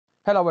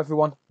Hello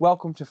everyone,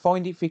 welcome to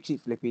Find It, Fix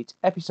It, Flip It,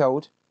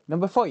 episode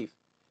number 5.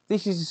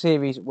 This is a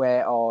series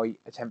where I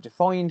attempt to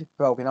find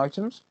broken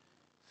items,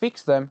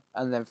 fix them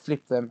and then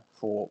flip them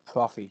for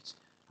profit.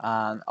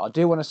 And I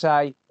do want to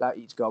say that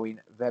it's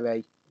going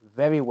very,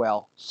 very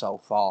well so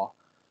far.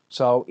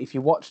 So if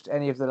you watched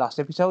any of the last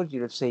episodes,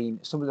 you'll have seen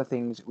some of the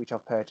things which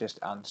I've purchased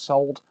and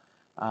sold.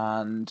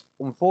 And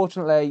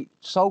unfortunately,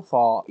 so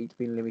far it's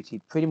been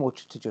limited pretty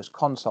much to just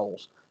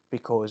consoles,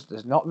 because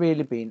there's not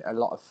really been a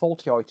lot of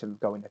faulty items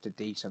going at a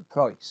decent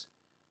price.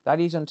 That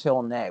is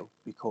until now,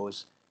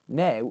 because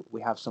now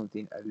we have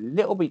something a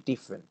little bit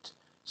different.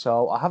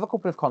 So I have a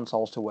couple of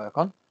consoles to work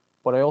on,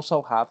 but I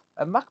also have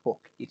a MacBook.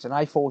 It's an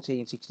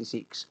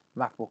A1466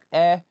 MacBook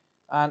Air,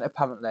 and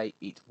apparently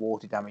it's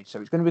water damaged, so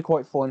it's going to be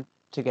quite fun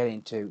to get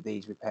into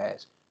these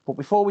repairs. But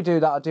before we do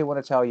that, I do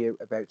want to tell you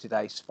about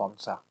today's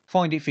sponsor.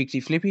 Find It, Fix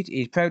It, Flip It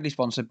is proudly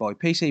sponsored by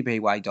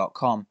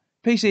PCBWay.com.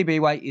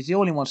 PCBWay is the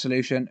all-in-one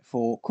solution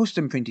for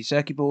custom printed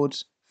circuit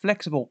boards,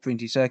 flexible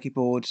printed circuit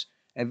boards,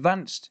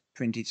 advanced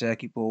printed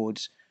circuit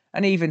boards,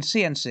 and even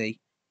CNC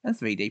and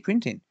 3D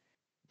printing.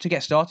 To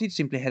get started,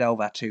 simply head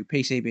over to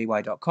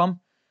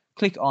PCBWay.com,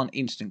 click on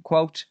Instant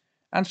Quote,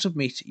 and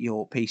submit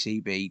your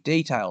PCB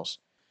details.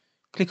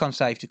 Click on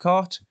Save to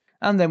Cart,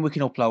 and then we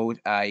can upload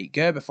a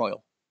Gerber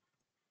file.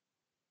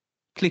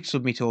 Click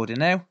Submit Order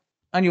now,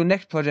 and your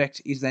next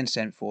project is then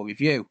sent for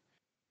review.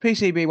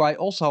 PCBWay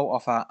also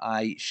offer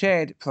a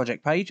shared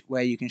project page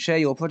where you can share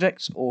your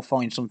projects or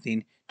find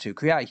something to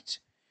create.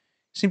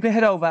 Simply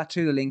head over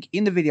to the link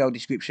in the video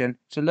description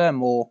to learn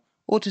more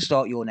or to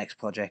start your next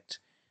project.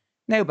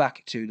 Now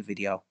back to the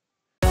video.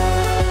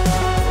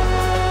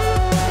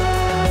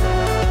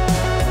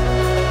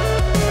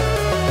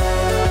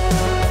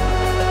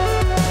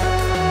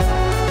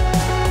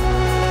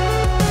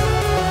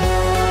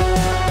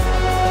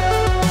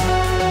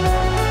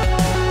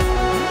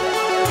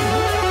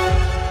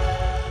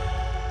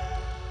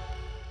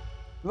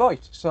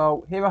 Right,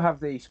 so here I have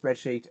the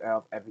spreadsheet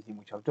of everything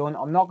which I've done.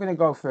 I'm not going to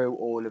go through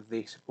all of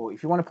this, but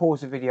if you want to pause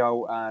the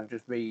video and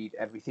just read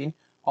everything,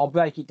 I'll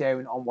break it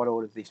down on what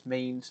all of this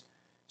means.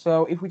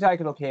 So if we take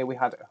a look here, we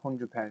had a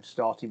 £100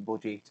 starting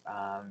budget,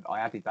 and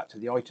I added that to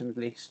the items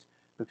list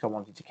because I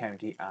wanted to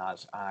count it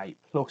as a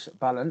plus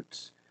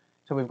balance.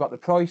 So we've got the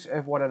price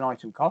of what an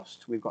item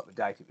cost, we've got the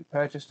date it was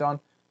purchased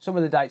on, some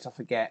of the dates I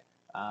forget,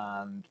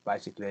 and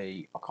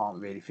basically I can't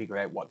really figure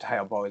out what day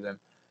I buy them.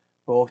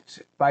 But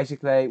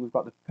basically, we've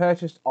got the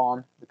purchased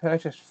on, the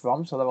purchased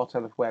from, so that'll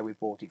tell us where we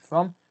bought it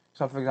from.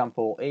 So, for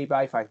example,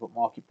 eBay, Facebook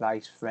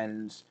Marketplace,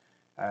 Friends,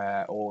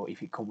 or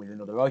if it come with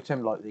another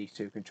item like these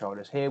two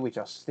controllers here, which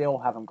I still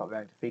haven't got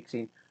around to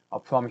fixing. I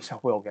promise I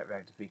will get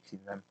around to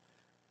fixing them.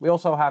 We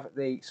also have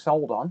the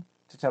sold on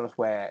to tell us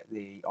where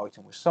the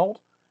item was sold,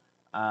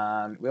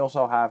 and we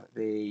also have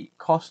the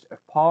cost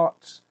of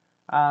parts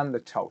and the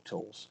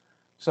totals.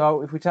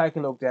 So if we take a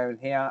look down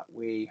here,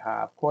 we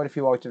have quite a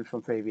few items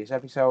from previous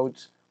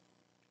episodes.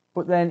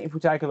 But then if we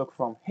take a look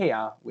from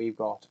here, we've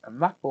got a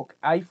MacBook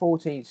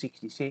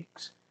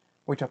A1466,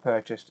 which I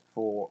purchased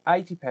for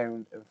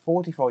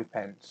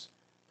 £80.45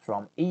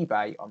 from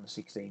eBay on the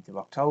 16th of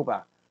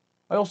October.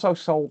 I also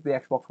sold the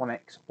Xbox One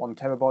X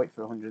 1TB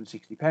for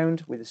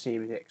 £160 with a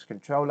Series X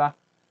controller.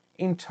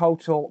 In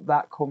total,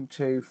 that come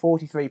to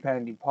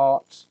 £43 in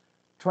parts,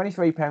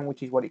 £23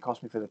 which is what it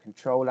cost me for the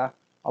controller.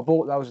 I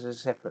bought those as a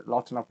separate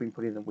lot and I've been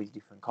putting them with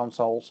different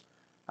consoles.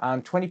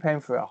 And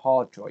 £20 for a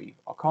hard drive.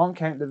 I can't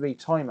count the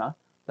retimer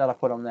that I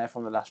put on there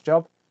from the last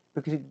job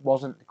because it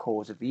wasn't the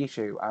cause of the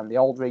issue, and the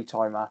old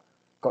retimer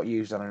got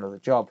used on another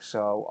job,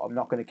 so I'm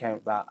not going to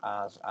count that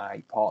as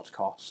a parts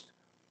cost.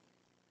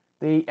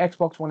 The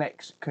Xbox One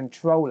X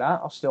controller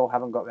I still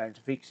haven't got around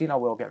to fixing. I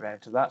will get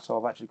around to that, so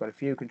I've actually got a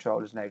few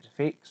controllers now to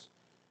fix.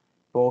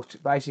 But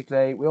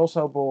basically, we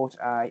also bought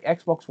a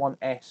Xbox One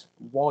S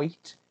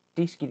White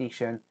Disc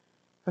Edition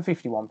for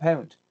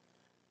 £51.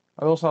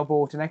 I also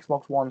bought an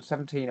Xbox One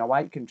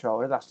 1708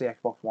 controller, that's the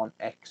Xbox One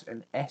X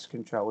and S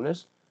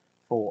controllers,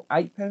 for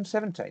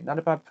 £8.70, not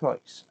a bad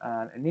price,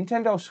 and a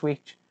Nintendo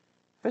Switch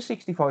for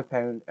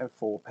 £65 and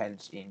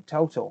 4p in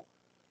total.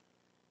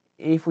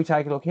 If we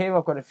take a look here,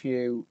 I've got a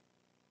few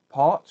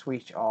parts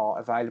which are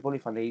available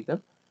if I need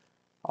them.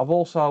 I've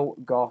also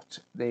got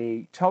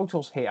the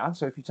totals here,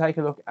 so if you take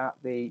a look at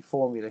the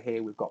formula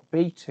here, we've got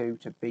B2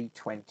 to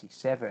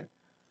B27.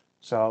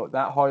 So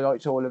that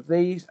highlights all of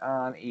these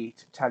and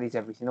it tallies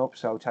everything up.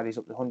 So it tallies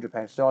up the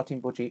 £100 starting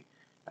budget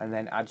and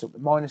then adds up the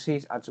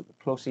minuses, adds up the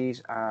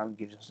pluses, and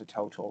gives us a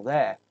total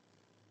there.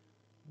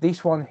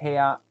 This one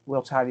here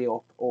will tally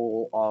up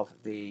all of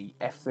the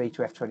F3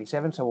 to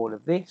F27, so all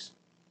of this,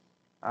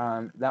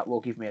 and that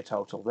will give me a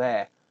total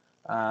there.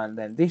 And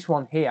then this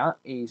one here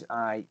is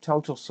a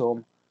total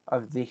sum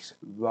of this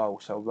row,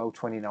 so row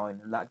 29,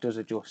 and that does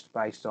adjust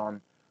based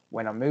on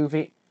when I move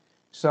it.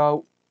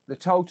 So the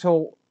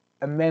total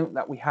amount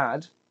that we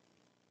had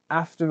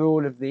after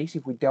all of this,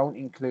 if we don't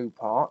include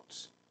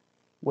parts,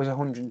 was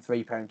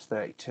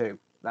 £103.32.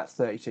 That's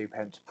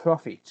 32p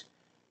profit.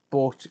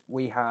 but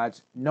we had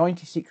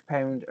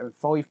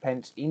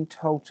 £96.05 in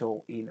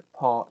total in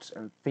parts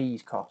and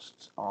fees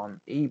costs on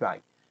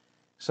eBay.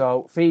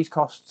 So fees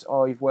costs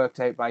I've worked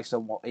out based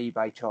on what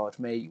eBay charged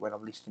me when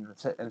I'm listing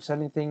and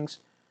selling things,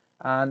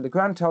 and the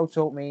grand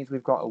total means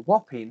we've got a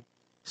whopping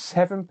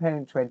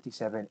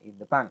 £7.27 in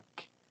the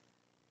bank.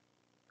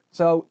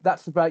 So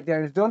that's the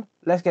breakdown is done.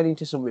 Let's get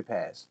into some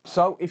repairs.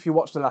 So if you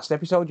watched the last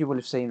episode, you will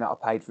have seen that I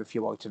paid for a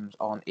few items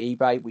on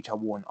eBay, which I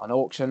won on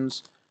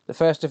auctions. The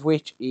first of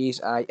which is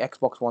a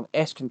Xbox One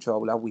S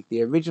controller with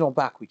the original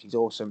back, which is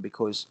awesome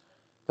because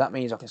that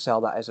means I can sell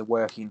that as a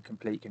working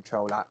complete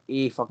controller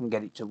if I can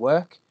get it to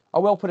work. I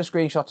will put a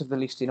screenshot of the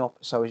listing up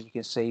so as you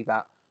can see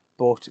that,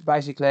 but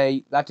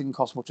basically that didn't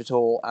cost much at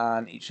all,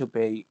 and it should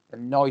be a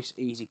nice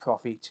easy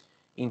profit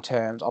in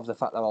terms of the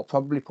fact that I'll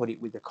probably put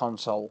it with the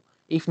console.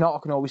 If not, I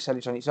can always sell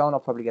it on its own. I'll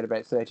probably get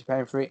about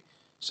 £30 for it.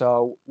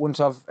 So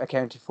once I've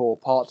accounted for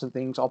parts and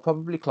things, I'll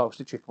probably close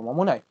to triple my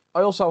money.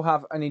 I also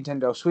have a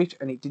Nintendo Switch,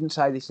 and it didn't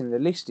say this in the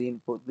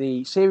listing, but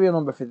the serial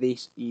number for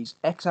this is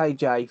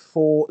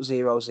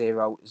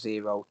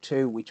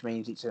XAJ40002, which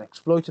means it's an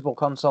exploitable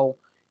console.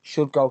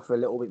 Should go for a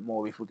little bit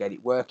more if we get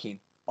it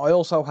working. I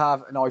also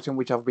have an item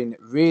which I've been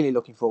really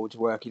looking forward to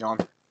working on,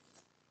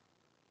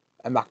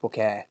 a MacBook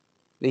Air.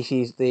 This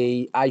is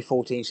the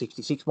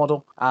A1466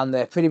 model, and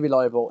they're pretty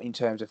reliable in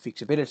terms of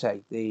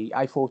fixability. The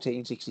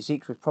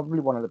A1466 was probably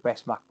one of the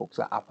best MacBooks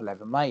that Apple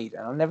ever made,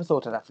 and I never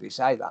thought I'd actually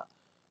say that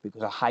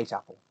because I hate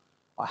Apple.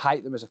 I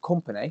hate them as a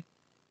company,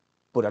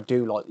 but I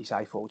do like this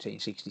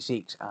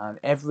A1466,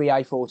 and every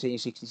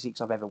A1466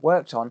 I've ever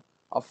worked on,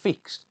 I've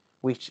fixed,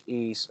 which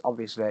is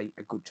obviously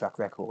a good track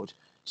record.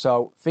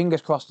 So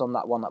fingers crossed on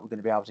that one that we're going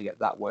to be able to get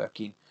that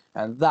working,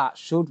 and that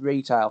should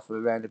retail for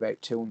around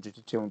about £200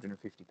 to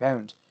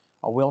 £250.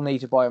 I will need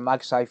to buy a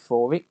MagSafe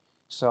for it,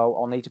 so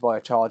I'll need to buy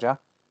a charger,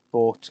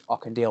 but I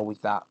can deal with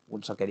that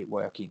once I get it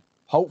working.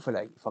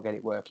 Hopefully, if I get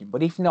it working.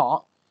 But if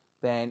not,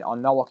 then I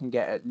know I can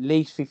get at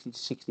least £50 to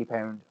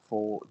 £60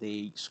 for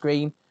the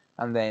screen,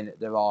 and then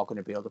there are going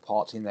to be other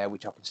parts in there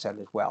which I can sell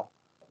as well.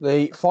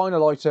 The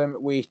final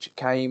item which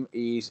came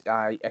is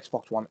a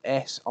Xbox One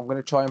S. I'm going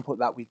to try and put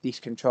that with this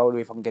controller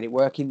if I can get it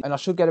working, and I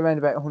should get around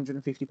about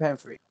 £150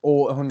 for it,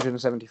 or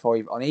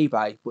 £175 on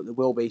eBay, but there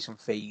will be some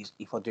fees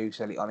if I do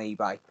sell it on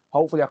eBay.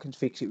 Hopefully I can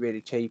fix it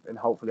really cheap, and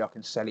hopefully I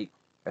can sell it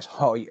as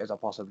high as I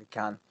possibly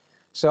can.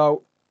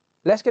 So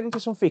let's get into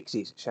some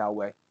fixes, shall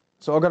we?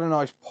 So I've got a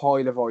nice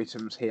pile of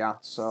items here,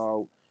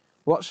 so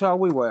what shall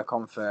we work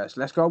on first?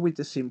 Let's go with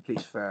the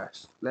simplest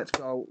first. Let's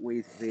go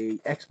with the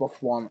Xbox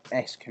One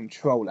S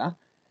controller,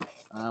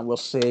 and we'll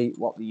see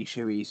what the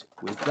issue is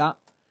with that,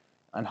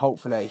 and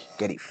hopefully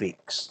get it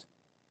fixed.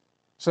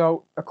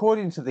 So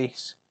according to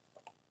this,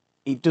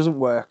 it doesn't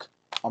work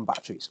on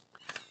batteries.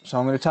 So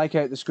I'm going to take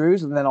out the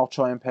screws, and then I'll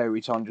try and power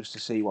it on just to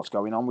see what's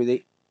going on with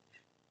it.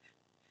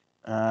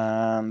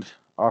 And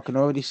I can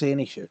already see an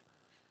issue.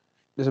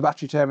 There's a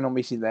battery terminal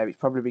missing there. It's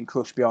probably been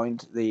crushed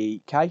behind the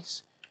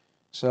case.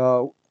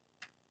 So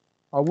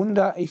I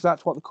wonder if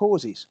that's what the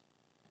cause is.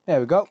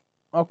 There we go.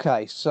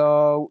 Okay,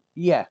 so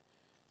yeah,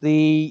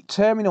 the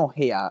terminal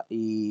here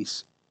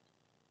is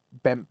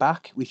bent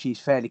back, which is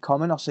fairly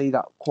common. I see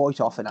that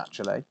quite often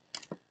actually.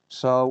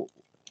 So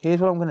here's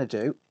what I'm going to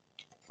do.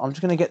 I'm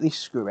just going to get this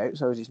screw out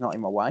so as it's not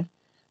in my way.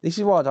 This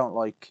is why I don't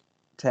like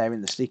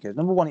tearing the stickers.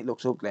 Number one, it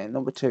looks ugly, and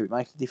number two, it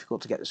makes it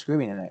difficult to get the screw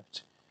in and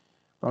out.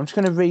 But I'm just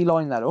going to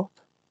reline that up.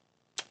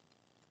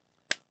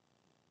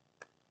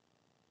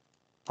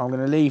 I'm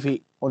going to leave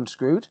it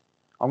unscrewed.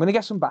 I'm going to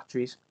get some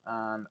batteries,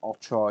 and I'll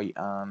try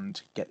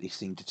and get this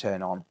thing to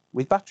turn on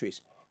with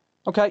batteries.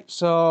 Okay,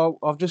 so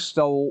I've just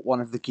stole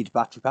one of the kids'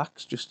 battery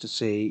packs just to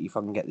see if I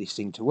can get this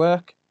thing to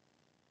work.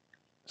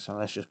 So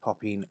let's just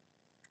pop in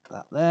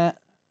that there,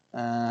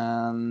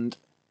 and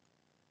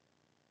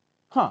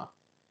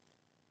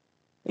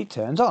it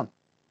turns on.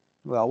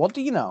 Well, what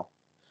do you know?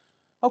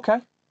 Okay,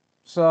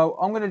 so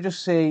I'm going to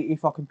just see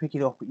if I can pick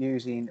it up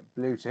using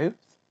Bluetooth.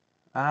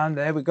 And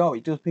there we go,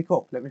 it does pick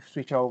up. Let me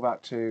switch over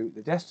to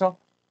the desktop.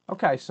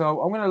 Okay,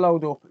 so I'm going to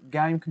load up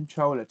Game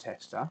Controller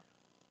Tester.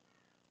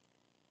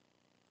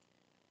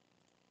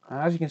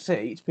 And as you can see,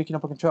 it's picking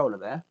up a controller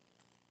there.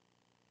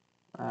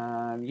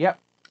 And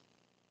yep,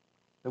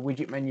 the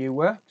widget menu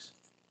works.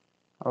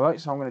 Alright,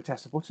 so I'm going to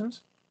test the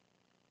buttons.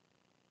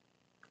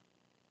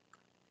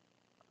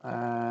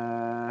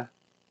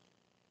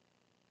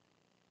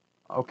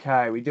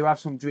 Okay, we do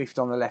have some drift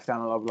on the left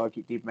analog like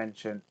it did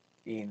mention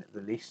in the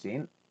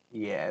listing.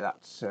 Yeah,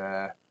 that's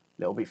a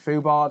little bit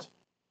foobarred.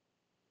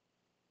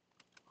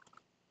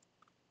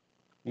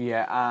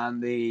 Yeah, and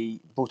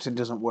the button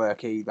doesn't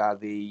work either.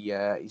 The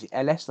is it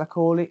LS they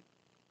call it?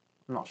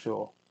 I'm not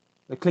sure.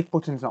 The click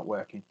button's not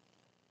working.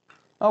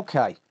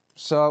 Okay,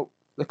 so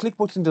the click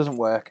button doesn't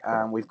work,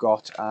 and we've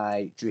got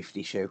a drift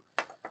issue.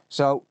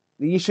 So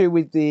the issue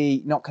with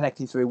the not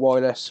connecting through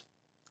wireless,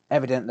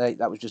 evidently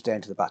that was just down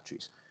to the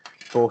batteries.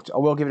 But I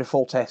will give it a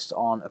full test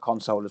on a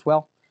console as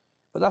well.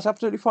 But that's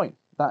absolutely fine.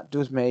 That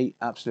does me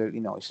absolutely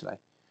nicely.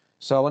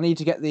 So I need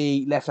to get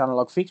the left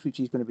analog fixed, which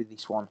is going to be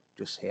this one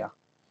just here.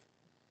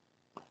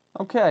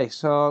 Okay,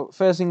 so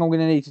first thing I'm going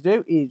to need to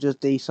do is just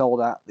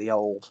desolder the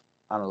old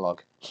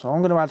analog. So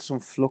I'm going to add some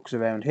flux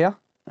around here.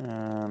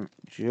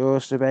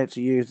 Just about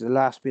to use the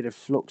last bit of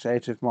flux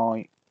out of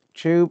my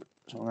tube,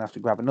 so I'm going to have to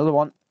grab another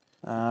one.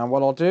 And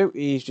what I'll do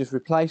is just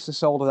replace the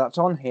solder that's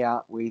on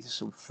here with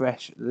some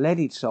fresh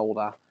leaded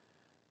solder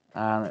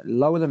and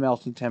lower the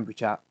melting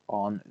temperature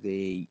on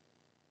the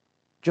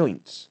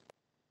joints.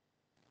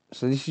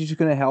 So this is just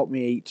going to help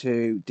me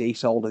to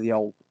desolder the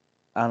old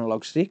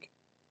analog stick.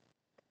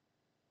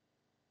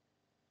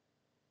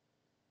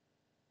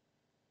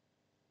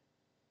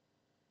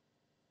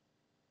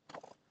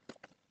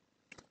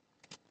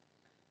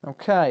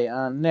 Okay,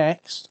 and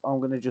next I'm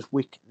going to just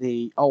wick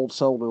the old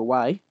solder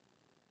away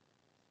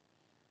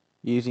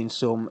using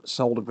some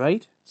solder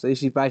braid. So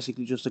this is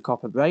basically just a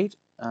copper braid,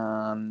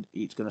 and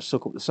it's going to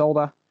suck up the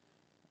solder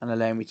and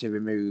allow me to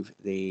remove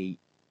the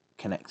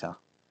connector.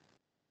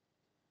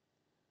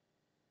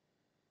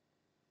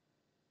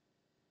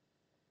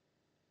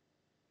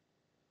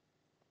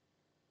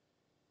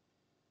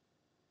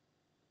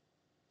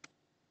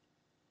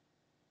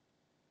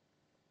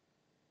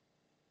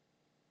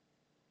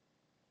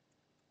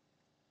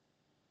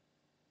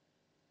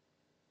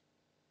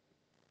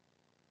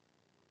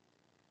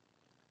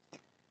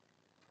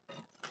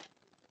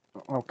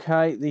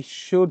 Okay, this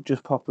should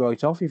just pop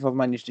right off if I've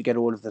managed to get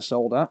all of the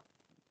solder.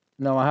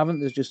 No, I haven't.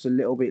 There's just a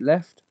little bit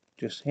left,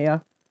 just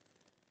here.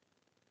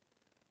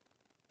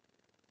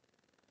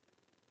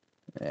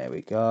 There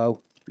we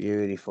go.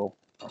 Beautiful.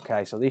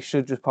 Okay, so this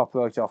should just pop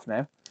right off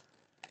now.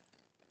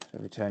 So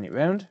we turn it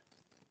round.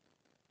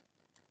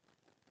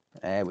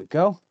 There we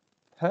go.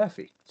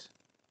 Perfect.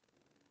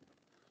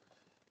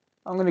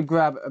 I'm going to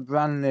grab a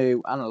brand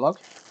new analog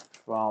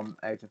from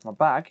out of my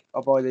bag.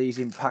 I buy these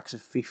in packs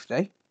of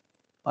 50.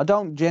 I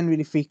don't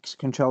generally fix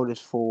controllers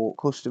for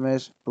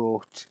customers,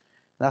 but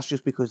that's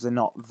just because they're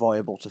not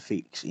viable to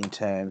fix in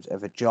terms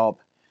of a job.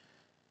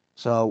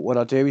 So what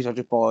I do is I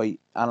just buy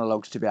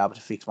analogs to be able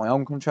to fix my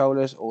own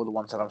controllers or the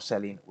ones that I'm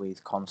selling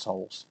with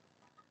consoles.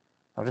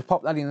 I'll just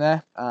pop that in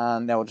there,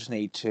 and now I just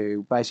need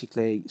to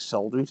basically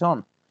solder it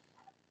on.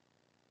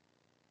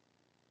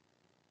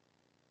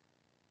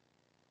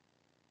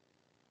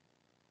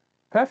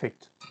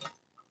 Perfect.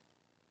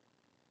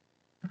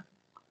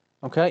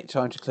 Okay,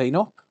 time to clean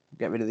up,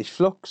 get rid of this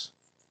flux.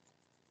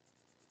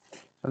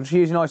 I'm just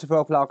using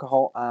isopropyl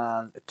alcohol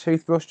and a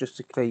toothbrush just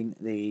to clean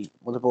the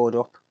motherboard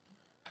up.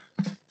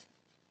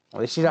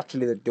 Well, this is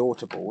actually the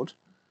daughter board.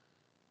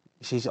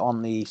 This is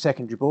on the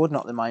secondary board,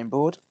 not the main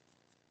board.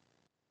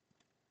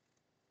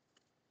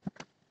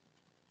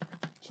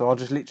 So I'll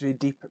just literally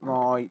dip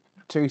my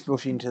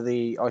toothbrush into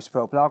the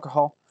isopropyl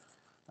alcohol,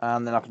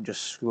 and then I can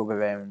just scrub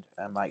around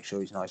and make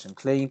sure it's nice and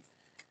clean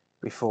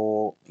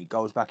before it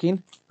goes back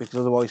in, because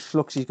otherwise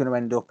flux is going to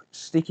end up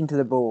sticking to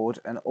the board,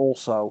 and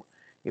also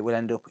it will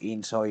end up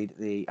inside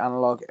the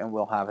analog, and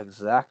we'll have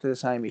exactly the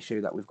same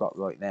issue that we've got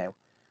right now.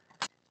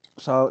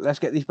 So let's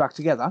get this back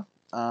together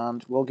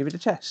and we'll give it a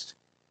test.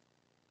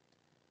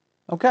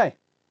 Okay,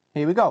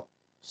 here we go.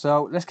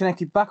 So let's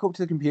connect it back up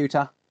to the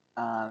computer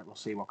and we'll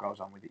see what goes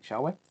on with it,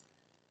 shall we?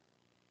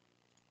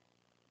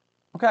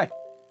 Okay.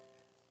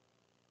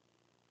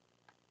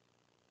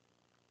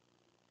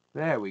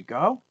 There we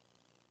go.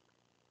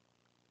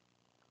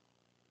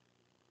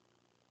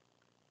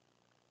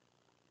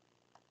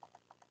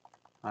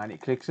 And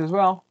it clicks as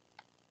well.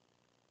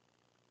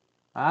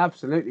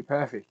 Absolutely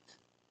perfect.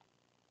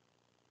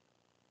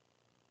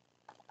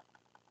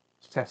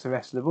 Let's test the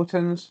rest of the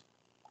buttons.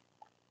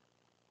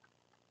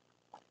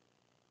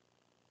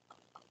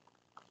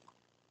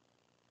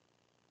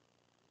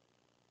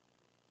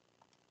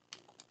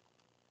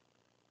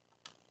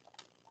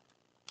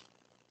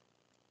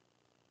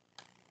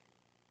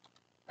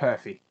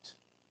 Perfect.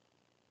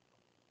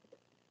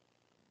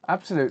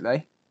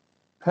 Absolutely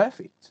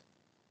perfect.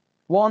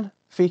 One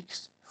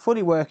fixed,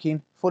 fully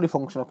working, fully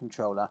functional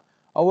controller.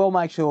 I will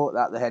make sure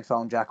that the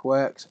headphone jack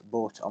works,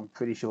 but I'm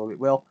pretty sure it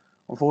will.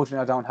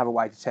 Unfortunately, I don't have a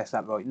way to test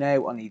that right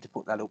now. I need to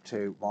put that up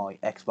to my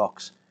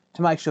Xbox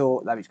to make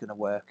sure that it's going to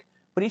work,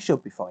 but it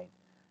should be fine.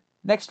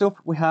 Next up,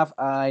 we have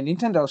a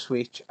Nintendo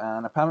Switch,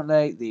 and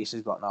apparently this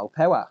has got no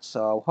power,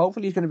 so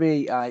hopefully it's going to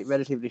be a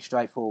relatively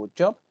straightforward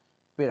job.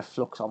 Bit of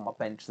flux on my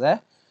bench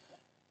there.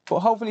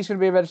 But hopefully it's going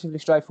to be a relatively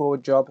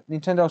straightforward job.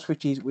 Nintendo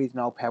Switches with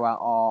no power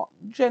are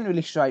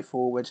generally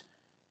straightforward,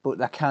 but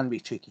they can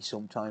be tricky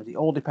sometimes. It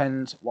all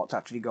depends what's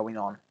actually going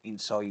on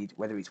inside,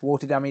 whether it's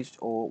water damaged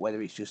or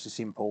whether it's just a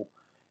simple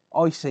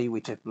IC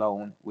which has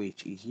blown,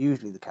 which is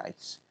usually the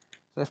case. So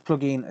let's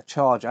plug in a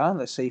charger,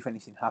 let's see if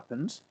anything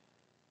happens.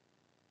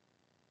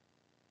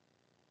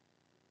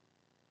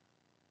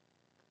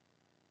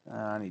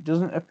 And it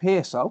doesn't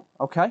appear so.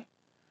 Okay,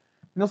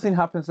 nothing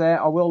happens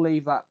there. I will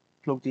leave that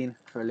plugged in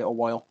for a little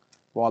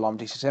while I'm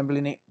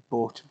disassembling it,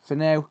 but for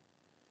now,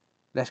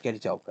 let's get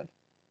it open.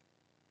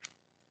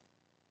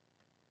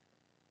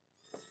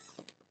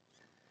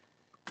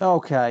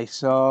 Okay,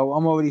 so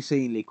I'm already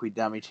seeing liquid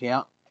damage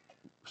here,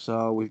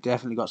 so we've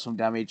definitely got some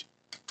damage.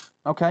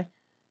 Okay.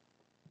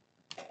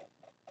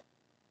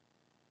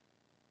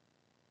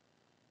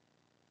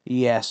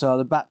 Yeah, so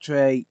the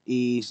battery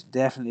is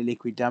definitely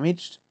liquid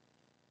damaged.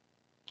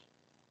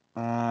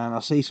 And I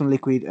see some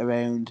liquid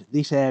around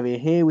this area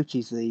here, which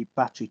is the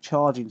battery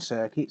charging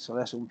circuit, so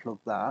let's unplug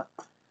that.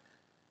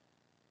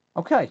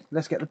 Okay,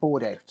 let's get the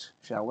board out,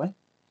 shall we?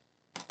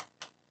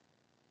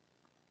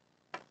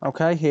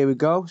 Okay, here we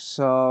go.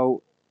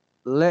 So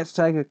let's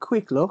take a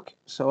quick look.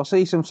 So I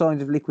see some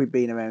signs of liquid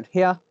being around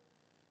here.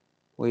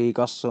 We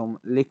got some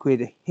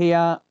liquid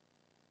here,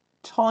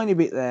 tiny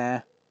bit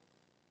there,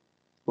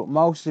 but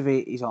most of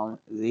it is on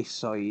this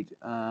side.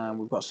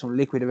 We've got some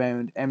liquid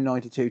around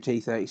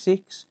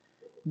M92T36,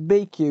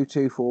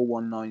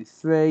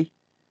 BQ24193,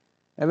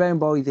 around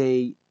by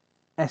the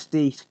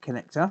SD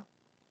connector,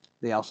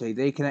 the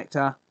LCD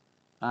connector,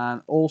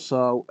 and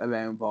also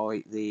around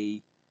by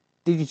the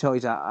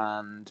digitizer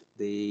and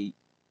the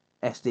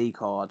SD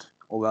card,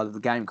 or rather the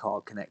game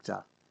card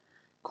connector.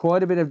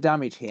 Quite a bit of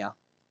damage here.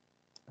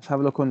 Let's have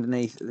a look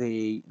underneath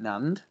the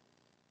NAND.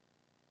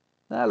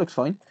 That looks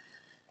fine.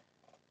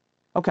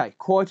 Okay,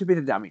 quite a bit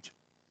of damage.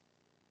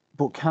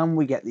 But can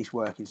we get this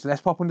working? So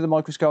let's pop under the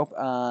microscope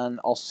and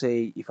I'll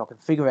see if I can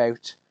figure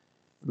out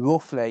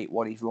roughly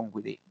what is wrong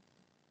with it.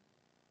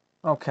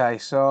 Okay,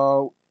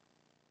 so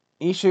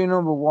issue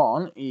number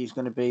one is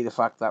going to be the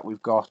fact that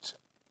we've got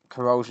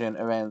corrosion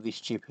around this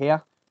chip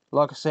here.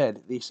 Like I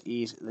said, this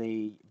is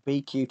the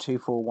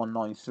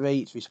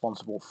BQ24193. It's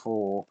responsible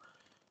for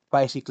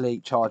basically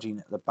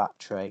charging the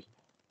battery.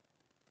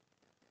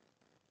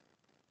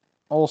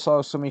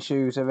 Also some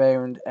issues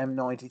around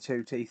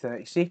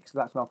M92T36.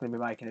 That's not going to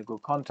be making a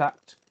good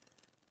contact.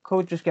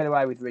 Could just get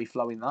away with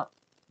reflowing that,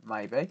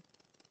 maybe.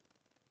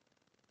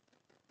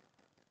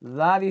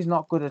 That is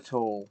not good at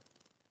all.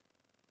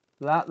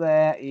 That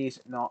there is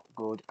not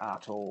good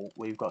at all.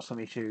 We've got some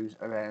issues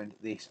around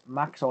this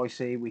Max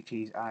IC, which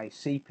is a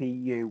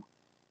CPU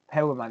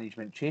power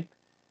management chip,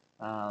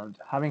 and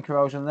having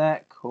corrosion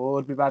there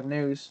could be bad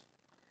news.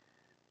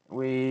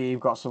 We've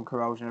got some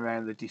corrosion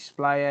around the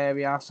display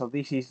area, so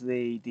this is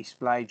the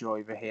display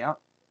driver here,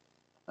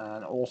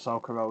 and also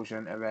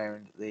corrosion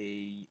around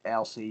the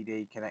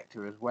LCD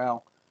connector as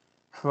well.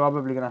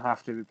 Probably going to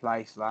have to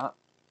replace that.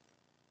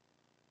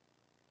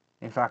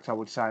 In fact, I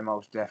would say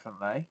most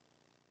definitely.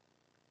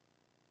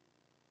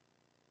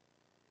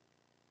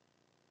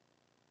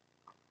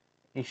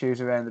 Issues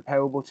around the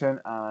power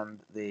button and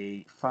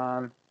the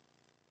fan,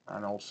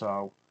 and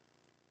also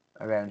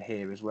around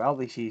here as well.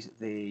 This is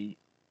the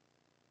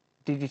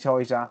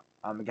digitizer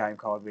and the game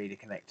card reader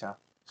connector.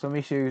 Some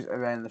issues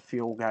around the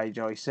fuel gauge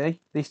IC.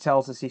 This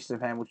tells the system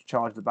how much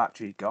charge the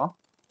battery's got.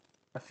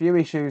 A few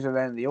issues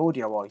around the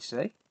audio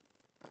IC.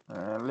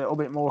 A little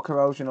bit more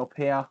corrosion up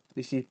here.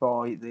 This is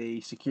by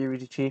the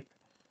security chip,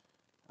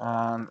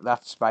 and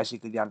that's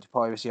basically the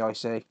anti-piracy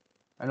IC.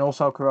 And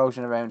also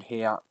corrosion around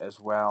here as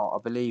well.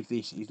 I believe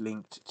this is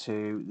linked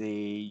to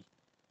the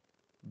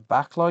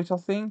backlight, I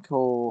think,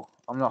 or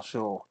I'm not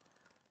sure.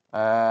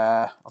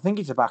 I think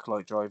it's a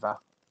backlight driver.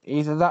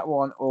 Either that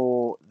one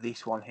or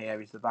this one here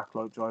is the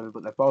backlight driver,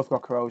 but they've both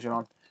got corrosion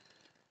on,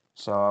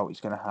 so it's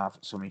going to have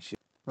some issues.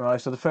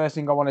 Right, so the first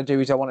thing I want to do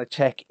is I want to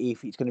check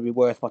if it's going to be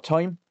worth my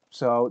time.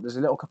 So there's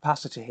a little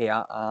capacitor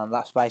here, and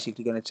that's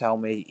basically going to tell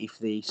me if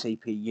the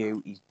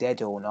CPU is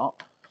dead or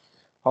not.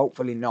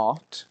 Hopefully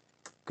not,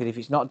 because if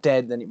it's not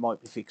dead, then it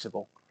might be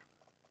fixable.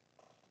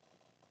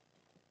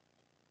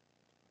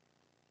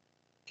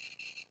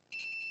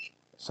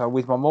 So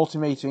with my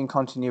multimeter in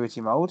continuity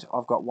mode,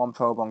 I've got one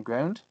probe on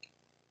ground.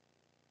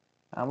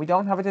 And we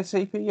don't have a dead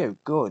CPU.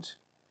 Good.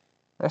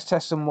 Let's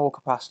test some more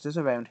capacitors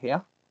around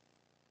here.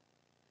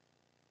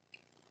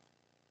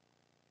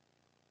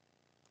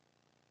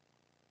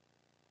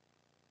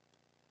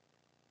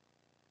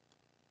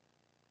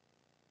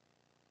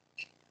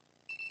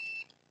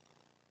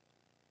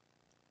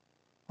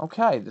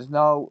 Okay, there's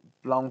no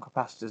blown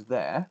capacitors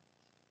there.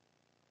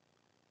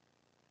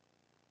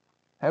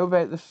 How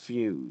about the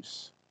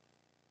fuse?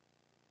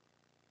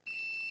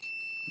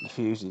 The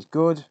fuse is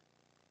good.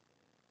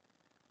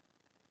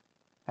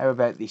 How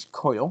about this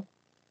coil?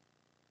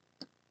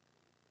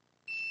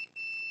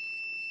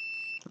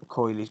 The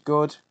coil is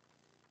good.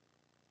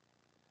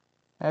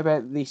 How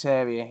about this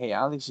area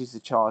here? This is the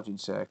charging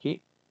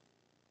circuit.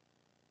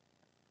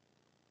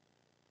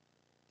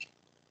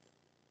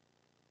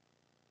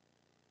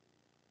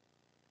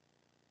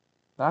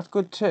 That's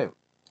good too.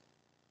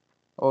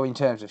 Or in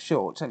terms of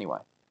shorts anyway.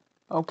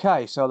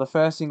 Okay, so the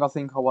first thing I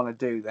think I want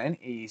to do then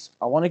is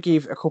I want to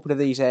give a couple of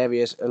these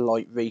areas a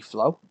light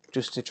reflow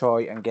just to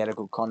try and get a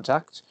good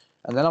contact,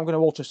 and then I'm going to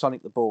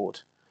ultrasonic the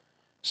board.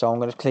 So I'm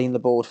going to clean the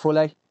board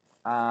fully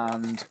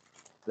and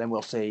then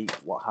we'll see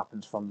what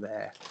happens from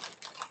there.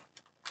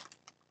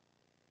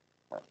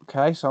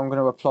 Okay, so I'm going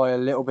to apply a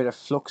little bit of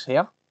flux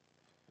here,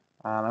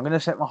 and I'm going to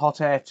set my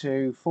hot air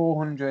to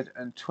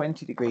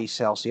 420 degrees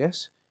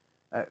Celsius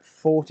at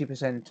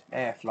 40%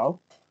 airflow.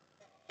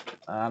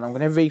 And I'm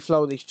going to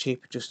reflow this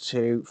chip just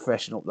to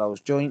freshen up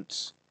those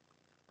joints,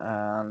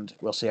 and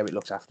we'll see how it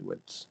looks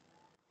afterwards.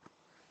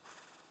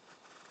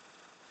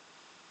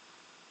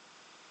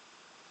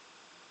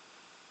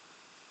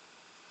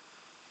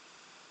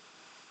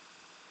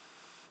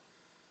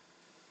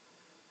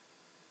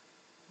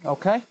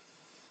 Okay,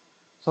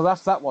 so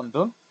that's that one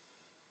done.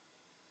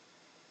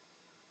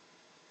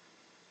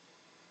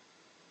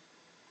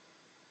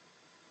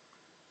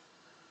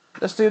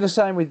 Let's do the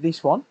same with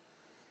this one.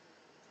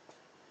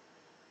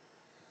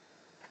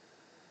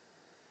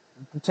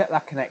 Protect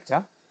that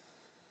connector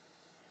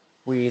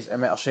with a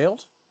metal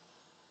shield.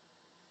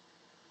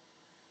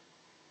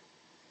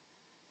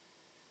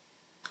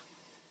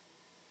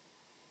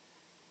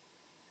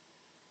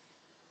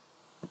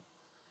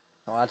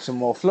 I'll add some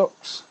more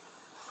flux.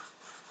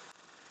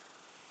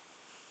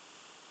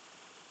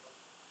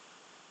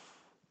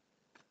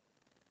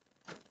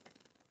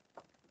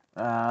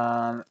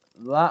 And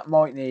that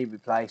might need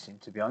replacing,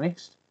 to be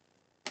honest.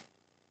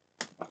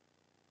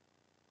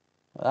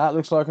 That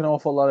looks like an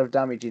awful lot of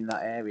damage in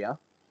that area.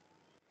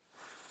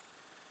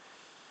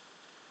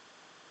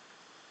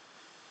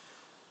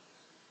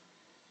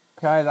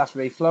 Okay, that's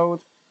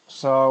reflowed.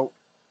 So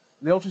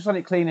the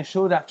ultrasonic cleaner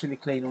should actually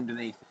clean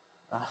underneath.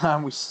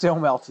 And we still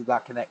melted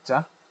that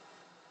connector,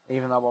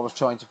 even though I was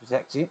trying to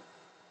protect it.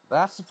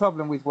 That's the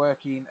problem with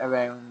working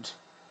around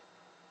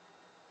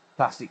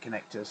plastic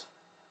connectors.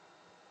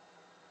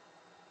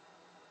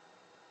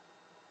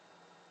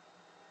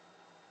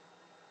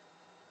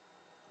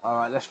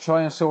 Alright, let's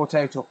try and sort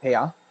out up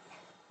here.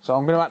 So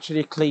I'm going to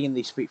actually clean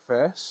this bit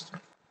first.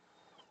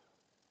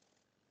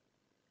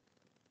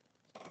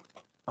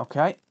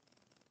 Okay.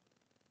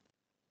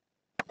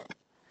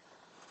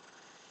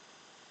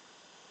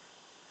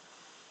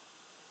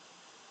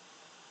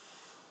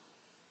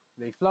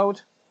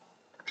 Reflowed.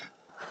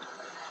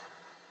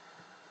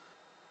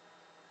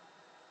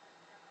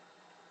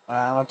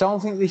 I don't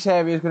think this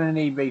area is going to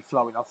need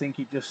reflowing. I think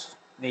it just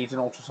needs an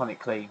ultrasonic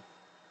clean.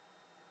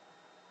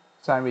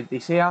 Same with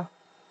this here.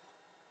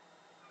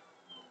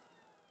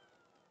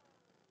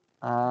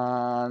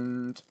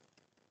 And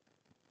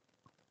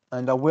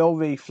I will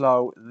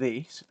reflow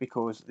this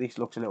because this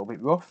looks a little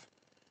bit rough.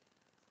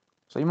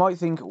 So you might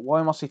think, why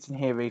am I sitting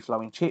here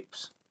reflowing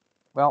chips?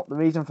 Well, the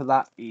reason for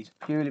that is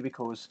purely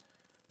because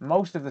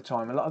most of the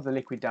time, a lot of the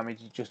liquid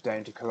damage is just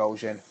down to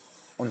corrosion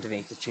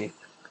underneath the chip.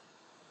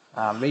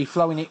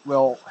 Reflowing it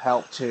will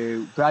help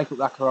to break up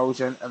that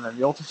corrosion, and then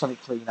the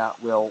ultrasonic cleaner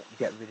will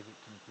get rid of it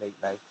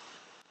completely.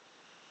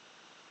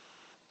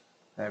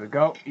 There we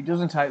go. It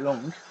doesn't take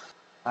long.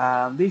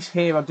 This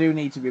here I do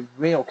need to be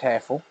real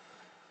careful.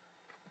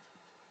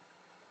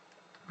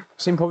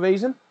 Simple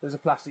reason, there's a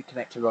plastic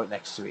connector right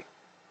next to it.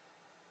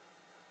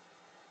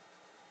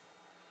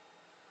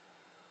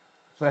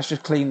 So let's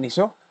just clean this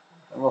up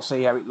and we'll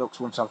see how it looks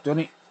once I've done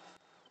it.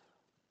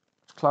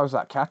 Let's close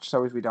that catch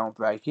so as we don't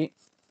break it.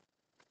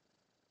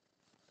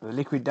 The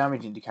liquid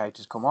damage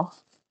indicators come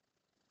off.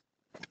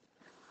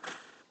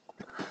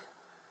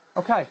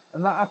 Okay,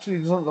 and that actually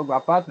doesn't look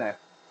that bad now.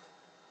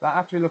 That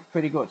actually looks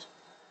pretty good.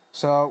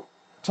 So,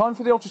 time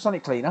for the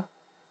ultrasonic cleaner,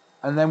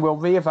 and then we'll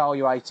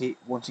re-evaluate it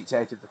once it's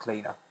out of the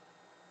cleaner.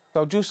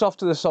 So just off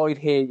to the side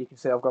here, you can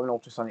see I've got an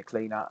ultrasonic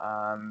cleaner,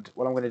 and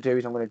what I'm going to do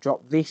is I'm going to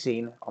drop this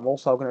in. I'm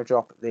also going to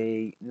drop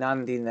the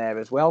NAND in there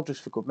as well,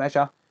 just for good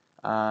measure.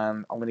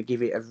 I'm going to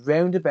give it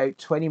around about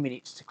 20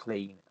 minutes to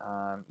clean.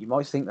 You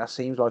might think that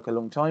seems like a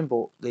long time,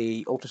 but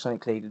the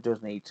ultrasonic cleaner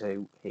does need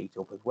to heat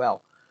up as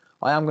well.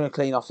 I am going to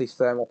clean off this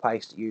thermal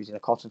paste using a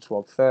cotton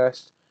swab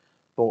first,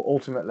 but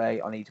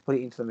ultimately I need to put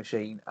it into the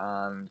machine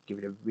and give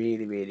it a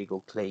really, really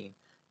good clean,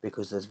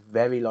 because there's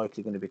very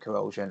likely going to be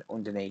corrosion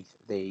underneath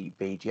the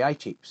BGA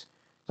chips.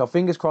 So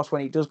fingers crossed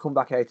when it does come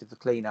back out of the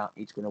cleaner,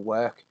 it's going to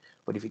work.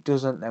 But if it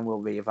doesn't, then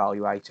we'll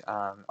reevaluate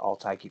and I'll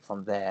take it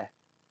from there.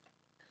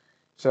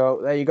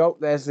 So there you go,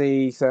 there's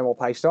the thermal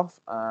paste off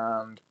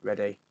and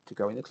ready to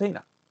go in the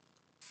cleaner.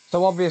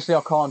 So obviously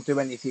I can't do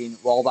anything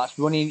while that's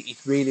running.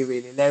 It's really,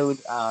 really loud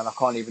and I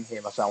can't even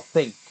hear myself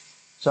think.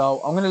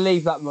 So I'm going to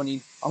leave that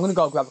running. I'm going to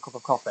go grab a cup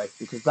of coffee,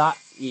 because that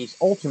is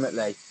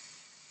ultimately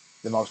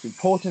the most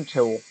important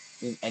tool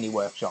in any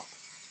workshop.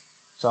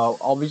 So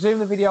I'll resume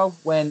the video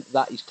when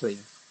that is clean.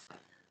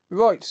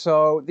 Right,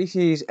 so this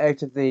is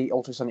out of the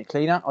ultrasonic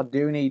cleaner. I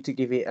do need to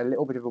give it a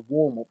little bit of a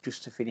warm up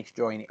just to finish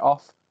drying it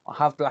off. I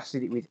have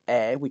blasted it with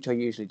air, which I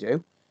usually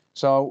do.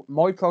 So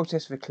my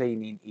process for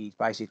cleaning is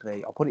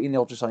basically I'll put it in the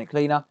ultrasonic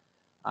cleaner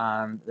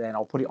and then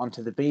I'll put it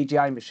onto the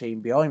BGA machine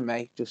behind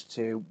me just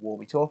to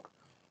warm it up,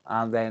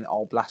 and then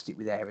I'll blast it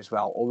with air as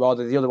well, or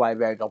rather the other way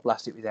around, I'll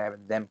blast it with air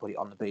and then put it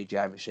on the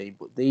BGA machine.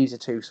 But these are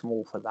too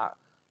small for that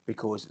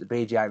because the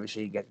BGA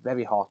machine gets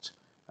very hot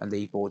and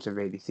these boards are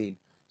really thin,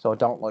 so I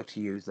don't like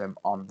to use them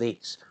on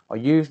this. I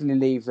usually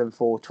leave them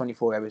for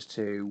 24 hours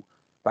to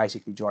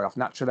basically dry off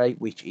naturally,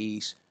 which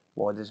is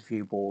why there's a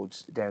few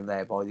boards down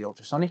there by the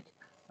ultrasonic.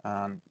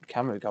 The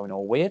camera going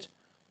all weird.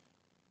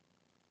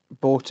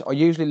 But I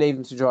usually leave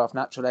them to dry off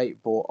naturally,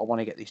 but I want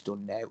to get this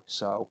done now.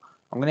 So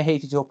I'm going to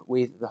heat it up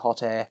with the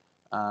hot air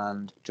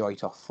and dry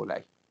it off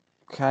fully.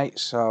 Okay,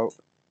 so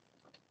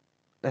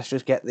let's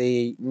just get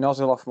the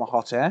nozzle off my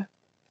hot air.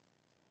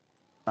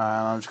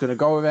 And I'm just going to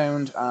go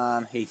around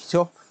and heat it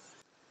up.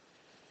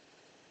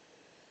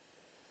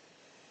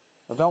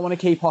 I don't want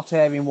to keep hot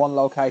air in one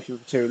location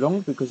for too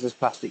long because there's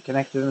plastic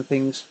connectors and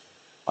things.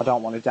 I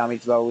don't want to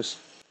damage those.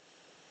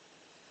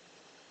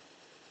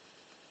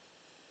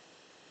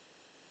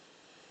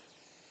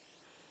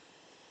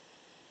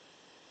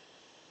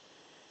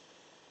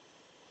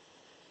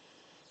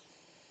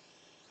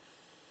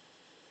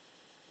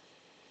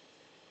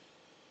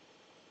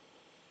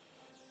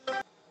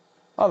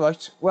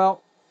 Alright,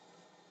 well,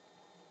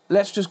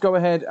 let's just go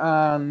ahead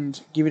and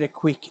give it a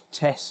quick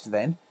test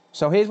then.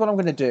 So here's what I'm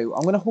going to do.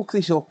 I'm going to hook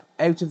this up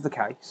out of the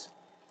case.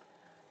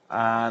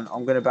 And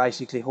I'm going to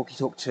basically hook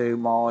it up to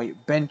my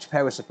bench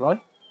power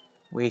supply,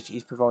 which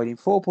is providing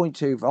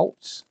 4.2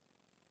 volts.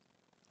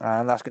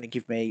 And that's going to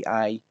give me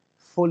a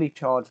fully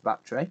charged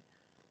battery.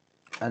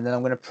 And then I'm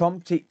going to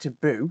prompt it to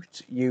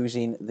boot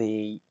using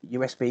the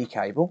USB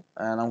cable.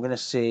 And I'm going to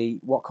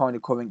see what kind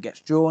of current gets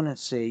drawn and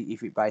see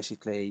if it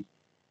basically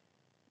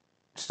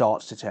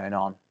starts to turn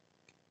on.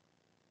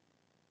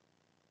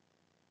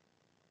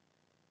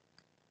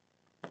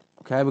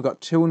 Okay, we've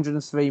got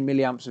 203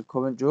 milliamps of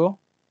current draw.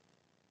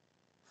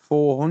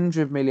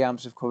 400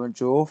 milliamps of current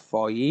draw,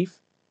 5.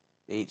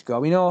 It's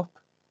going up.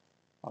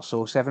 I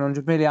saw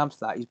 700 milliamps,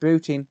 that is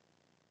booting.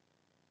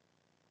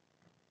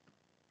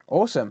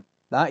 Awesome,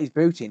 that is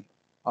booting.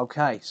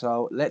 Okay,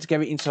 so let's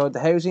get it inside the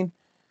housing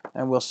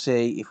and we'll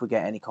see if we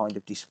get any kind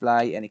of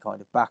display, any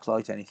kind of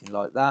backlight, anything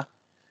like that.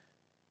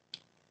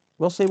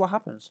 We'll see what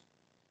happens.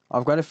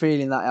 I've got a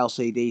feeling that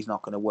LCD is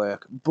not going to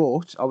work,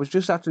 but I was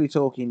just actually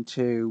talking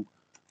to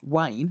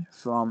Wayne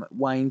from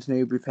Wayne's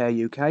Noob Repair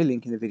UK,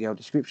 link in the video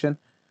description.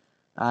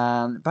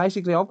 And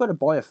basically I've got to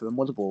buy it for a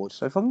motherboard,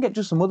 so if I can get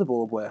just a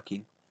motherboard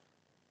working,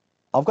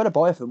 I've got to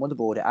buy it for a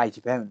motherboard at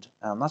 £80,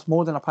 and that's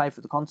more than I pay for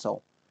the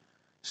console.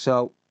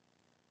 So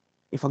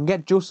if I can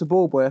get just the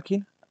board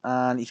working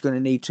and it's going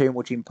to need too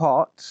much in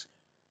parts,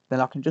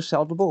 then I can just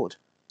sell the board.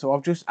 So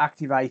I've just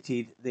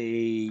activated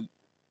the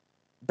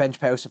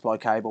bench power supply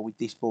cable with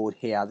this board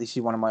here. This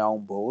is one of my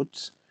own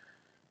boards,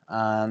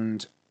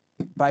 and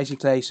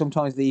basically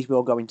sometimes these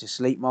will go into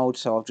sleep mode,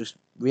 so I've just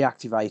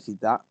reactivated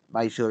that,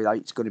 made sure that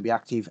it's going to be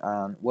active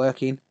and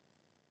working.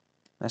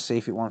 Let's see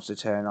if it wants to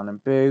turn on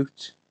and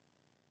boot.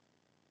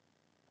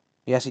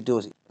 Yes, it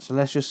does. So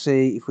let's just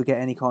see if we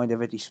get any kind of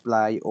a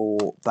display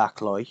or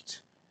backlight.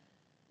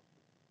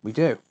 We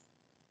do.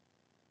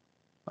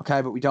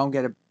 Okay, but we don't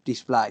get a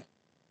display.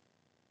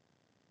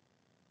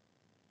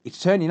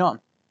 It's turning on,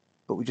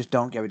 but we just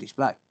don't get a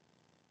display.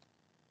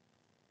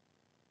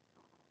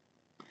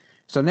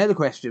 So now the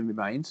question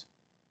remains,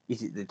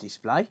 is it the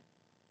display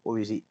or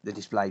is it the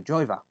display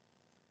driver?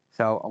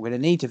 So I'm going to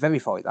need to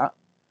verify that.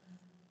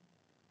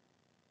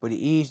 But it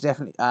is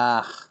definitely...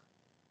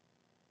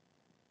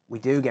 we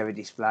do get a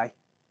display.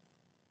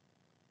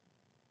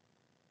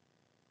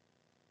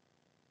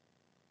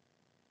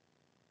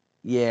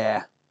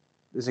 Yeah,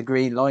 there's a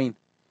green line.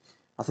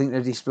 I think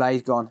the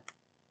display's gone.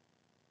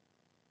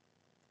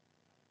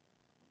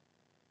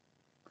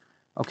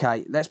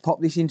 Okay, let's pop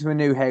this into a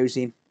new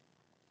housing.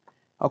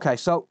 Okay,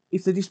 so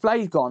if the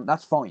display's gone,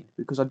 that's fine,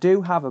 because I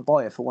do have a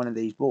buyer for one of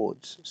these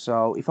boards.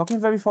 So if I can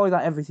verify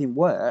that everything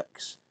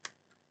works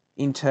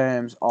in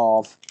terms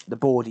of the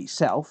board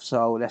itself,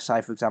 so let's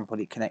say, for example,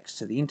 it connects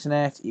to the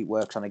internet, it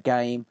works on a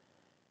game,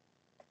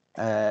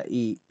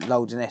 it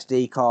loads an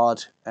SD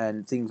card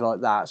and things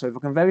like that. So if I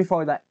can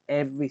verify that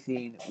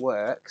everything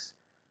works,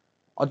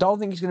 I don't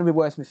think it's going to be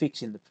worth me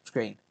fixing the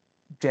screen.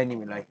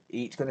 Genuinely,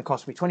 it's going to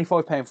cost me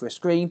 £25 for a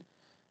screen,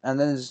 and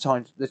then there's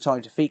the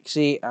time to fix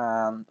it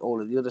and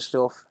all of the other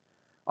stuff.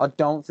 I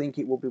don't think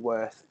it will be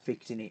worth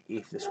fixing it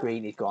if the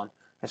screen is gone,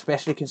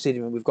 especially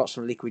considering we've got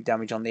some liquid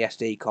damage on the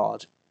SD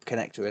card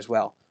connector as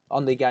well,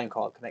 on the game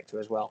card connector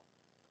as well.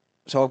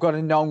 So I've got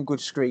a known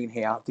good screen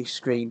here. This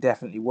screen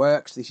definitely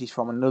works. This is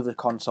from another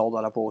console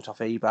that I bought off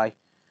eBay,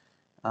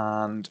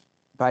 and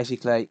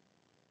basically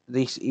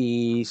this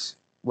is,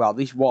 well,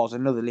 this was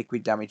another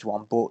liquid damage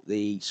one, but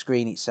the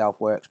screen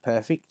itself works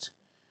perfect.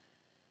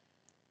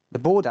 The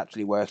board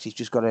actually works, it's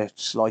just got a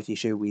slight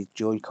issue with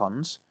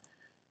Joy-Cons.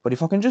 But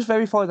if I can just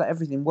verify that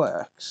everything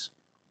works,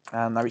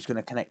 and that it's going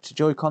to connect to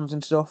Joy-Cons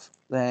and stuff,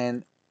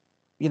 then,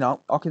 you know,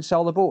 I can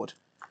sell the board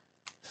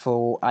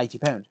for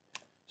 £80.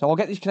 So I'll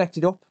get this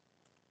connected up,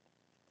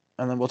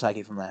 and then we'll take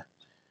it from there.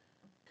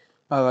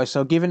 Alright,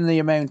 so given the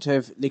amount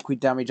of liquid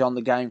damage on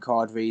the game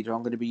card reader,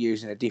 I'm going to be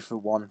using a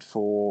different one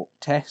for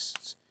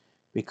tests,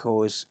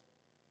 because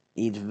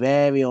it's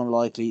very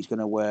unlikely it's going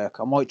to work.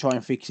 I might try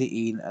and fix it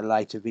in a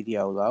later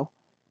video though,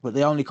 but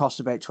they only cost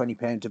about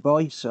 £20 to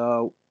buy,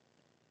 so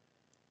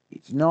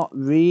it's not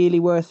really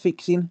worth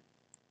fixing.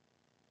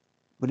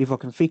 But if I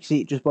can fix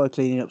it just by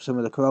cleaning up some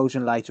of the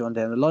corrosion later on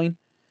down the line,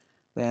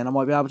 then I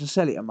might be able to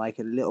sell it and make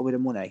a little bit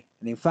of money.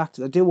 And in fact,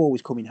 they do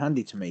always come in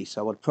handy to me,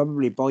 so I'd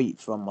probably buy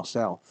it from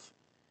myself,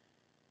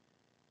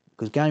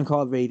 because game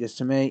card readers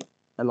to me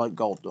are like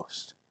gold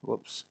dust.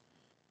 Whoops.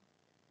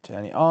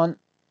 Turn it on.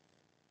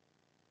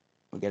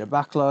 We get a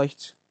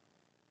backlight.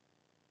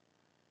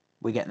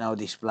 We get no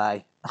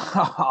display.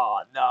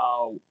 Oh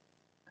no!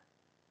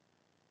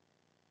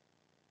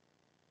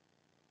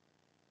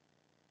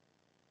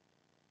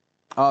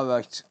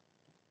 Alright.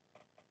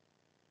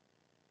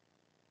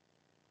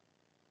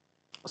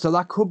 So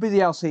that could be the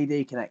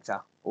LCD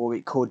connector, or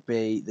it could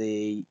be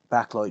the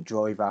backlight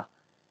driver.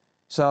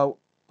 So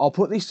I'll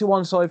put this to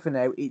one side for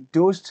now. It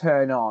does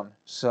turn on,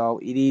 so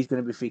it is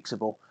going to be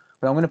fixable.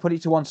 But I'm going to put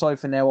it to one side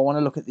for now. I want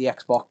to look at the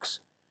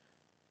Xbox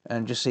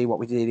and just see what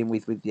we're dealing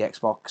with the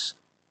Xbox.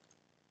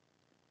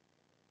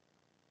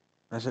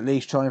 Let's at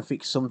least try and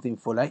fix something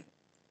fully.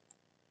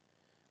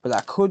 But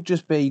that could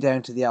just be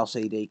down to the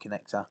LCD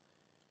connector.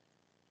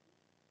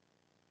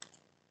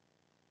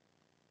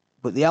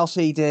 But the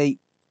LCD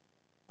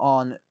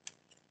on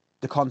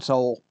the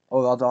console,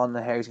 or on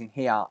the housing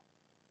here,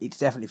 it's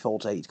definitely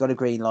faulty. It's got a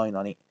green line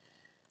on it.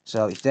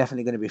 So it's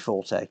definitely going to be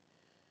faulty.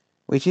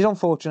 Which is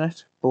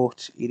unfortunate,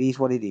 but it is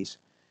what it is.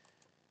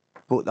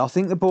 But I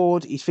think the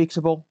board is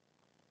fixable.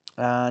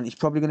 And it's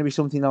probably going to be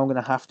something I'm going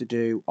to have to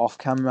do off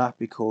camera,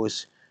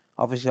 because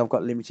obviously I've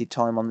got limited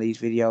time on these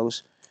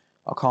videos.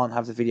 I can't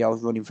have the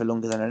videos running for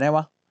longer than an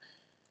hour.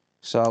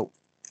 So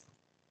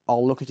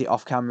I'll look at it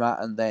off camera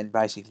and then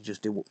basically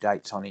just do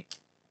updates on it.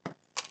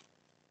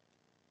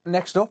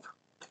 Next up,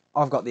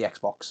 I've got the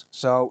Xbox.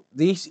 So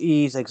this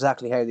is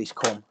exactly how this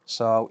come.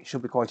 So it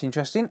should be quite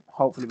interesting.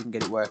 Hopefully we can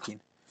get it working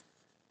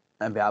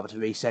and be able to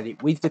reset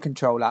it with the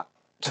controller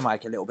to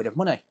make a little bit of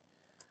money.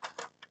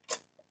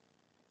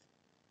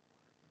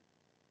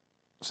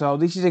 So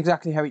this is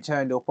exactly how it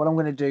turned up. What I'm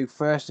going to do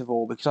first of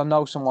all, because I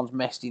know someone's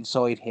messed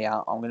inside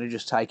here, I'm going to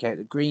just take out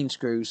the green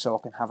screws so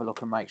I can have a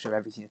look and make sure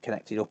everything's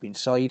connected up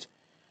inside.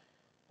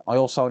 I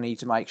also need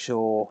to make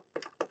sure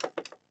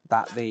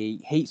that the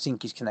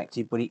heatsink is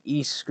connected, but it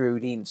is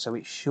screwed in, so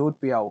it should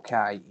be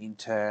okay in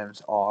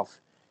terms of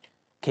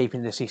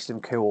keeping the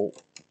system cool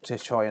to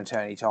try and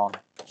turn it on.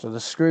 So the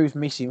screw's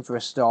missing for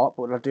a start,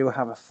 but I do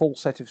have a full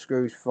set of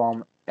screws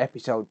from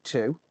episode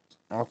 2.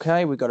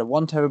 Okay, we've got a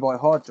 1TB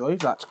hard drive,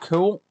 that's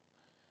cool.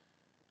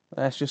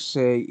 Let's just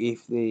see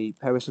if the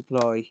power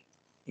supply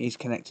is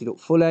connected up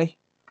fully.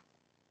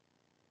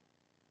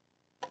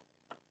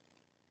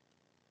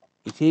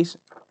 It is.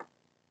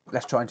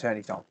 Let's try and turn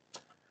it on.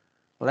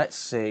 Let's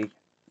see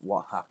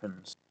what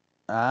happens.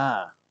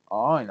 Ah,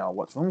 I know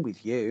what's wrong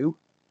with you.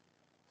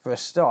 For a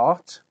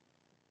start,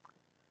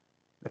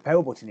 the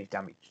power button is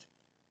damaged.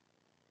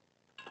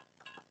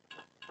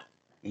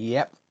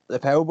 Yep, the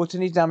power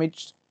button is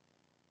damaged.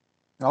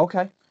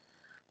 Okay,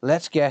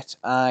 let's get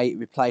a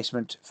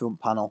replacement front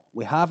panel.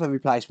 We have a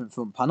replacement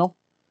front panel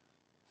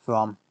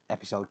from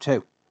episode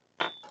 2.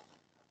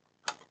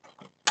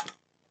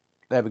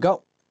 There we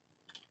go.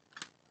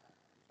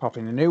 Pop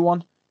in a new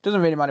one.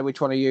 Doesn't really matter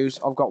which one I use.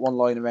 I've got one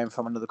lying around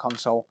from another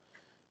console,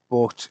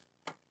 but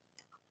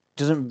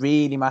doesn't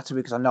really matter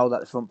because I know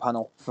that the front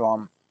panel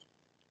from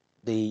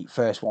the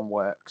first one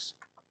works.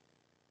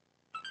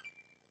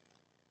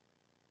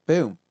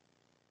 Boom.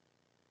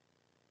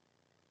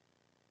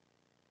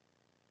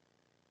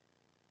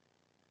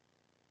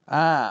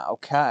 Ah,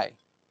 okay.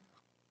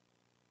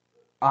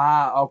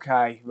 Ah,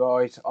 okay,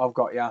 right, I've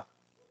got ya.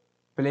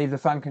 Believe the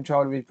fan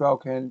controller is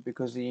broken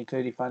because the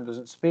included fan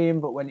doesn't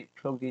spin, but when it's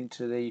plugged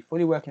into the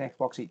fully working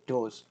Xbox, it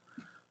does.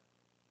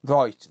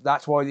 Right,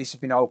 that's why this has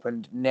been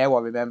opened. Now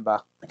I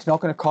remember. It's not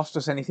going to cost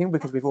us anything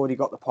because we've already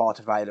got the part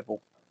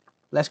available.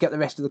 Let's get the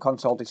rest of the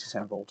console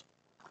disassembled.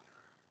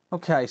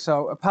 Okay,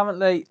 so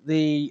apparently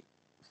the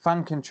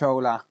fan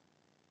controller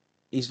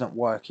isn't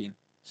working.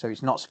 So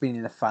it's not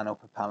spinning the fan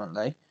up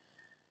apparently.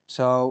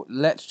 So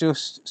let's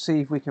just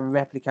see if we can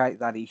replicate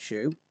that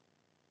issue.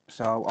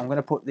 So I'm going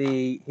to put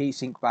the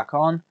heatsink back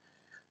on,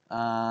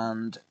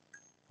 and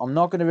I'm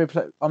not going to be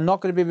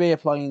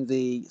reapplying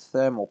the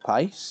thermal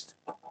paste.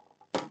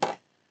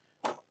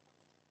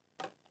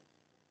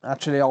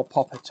 Actually, I'll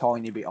pop a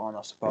tiny bit on,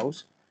 I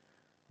suppose,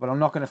 but I'm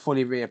not going to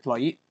fully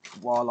reapply it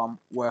while I'm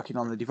working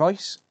on the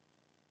device.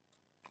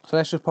 So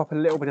let's just pop a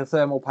little bit of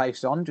thermal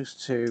paste on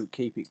just to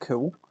keep it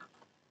cool.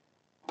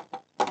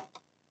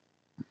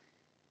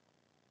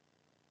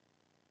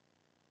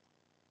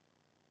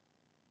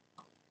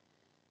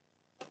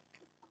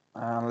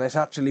 And let's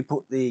actually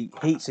put the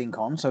heatsink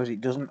on so as it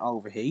doesn't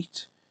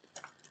overheat.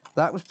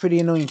 That was pretty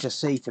annoying to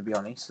see, to be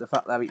honest. The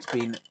fact that it's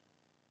been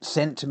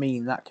sent to me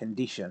in that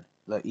condition.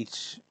 Like,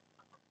 it's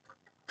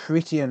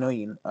pretty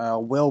annoying. I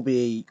will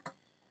be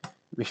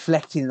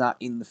reflecting that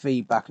in the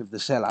feedback of the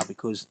seller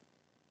because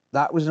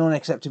that was an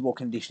unacceptable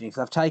condition. If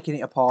I've taken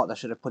it apart, I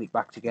should have put it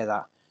back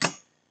together.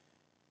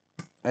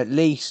 At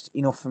least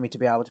enough for me to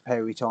be able to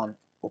power it on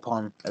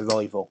upon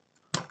arrival.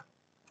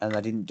 And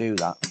I didn't do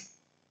that.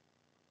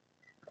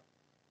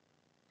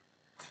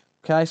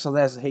 Okay, so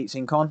there's the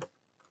heatsink on.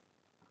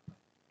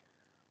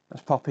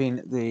 Let's pop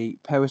in the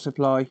power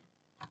supply.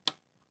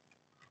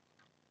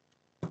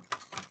 I'm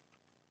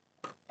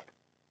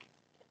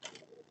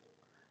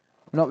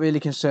not really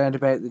concerned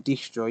about the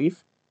disk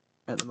drive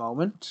at the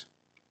moment.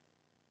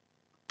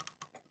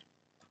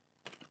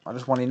 I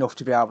just want enough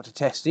to be able to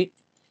test it.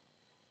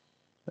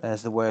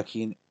 There's the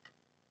working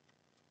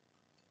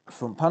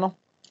front panel.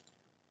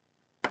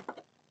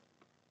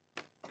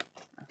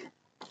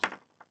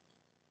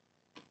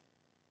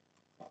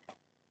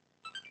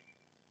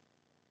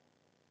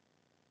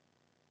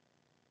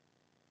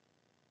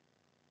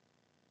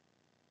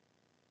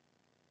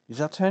 Is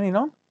that turning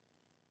on?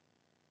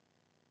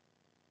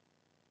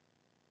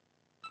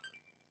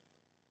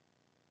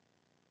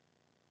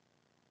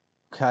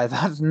 Okay,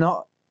 that's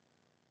not...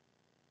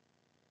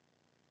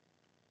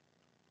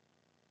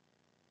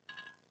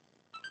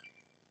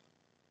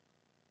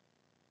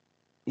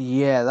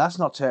 Yeah, that's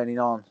not turning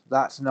on.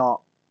 That's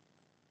not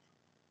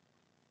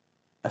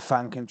a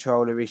fan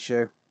controller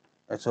issue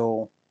at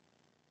all.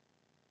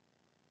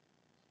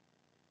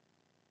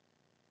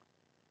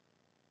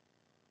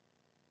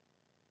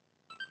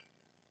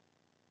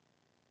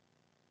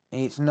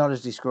 It's not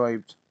as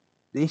described.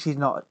 This is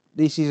not.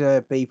 This is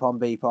a beep on,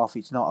 beep off.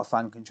 It's not a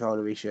fan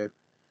controller issue.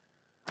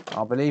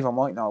 I believe I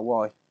might know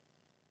why.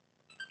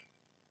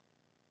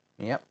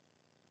 Yep.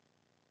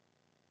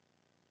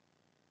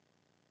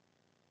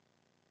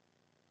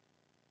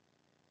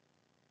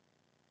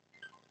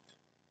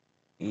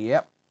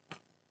 Yep.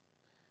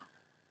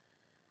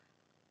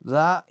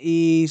 That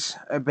is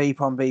a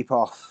beep on, beep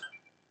off.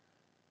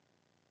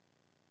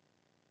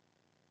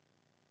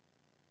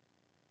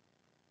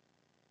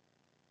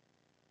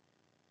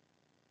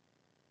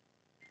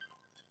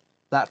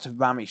 That's a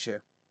RAM issue.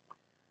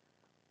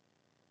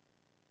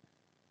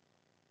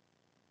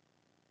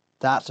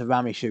 That's a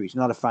RAM issue. It's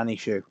not a fan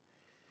issue.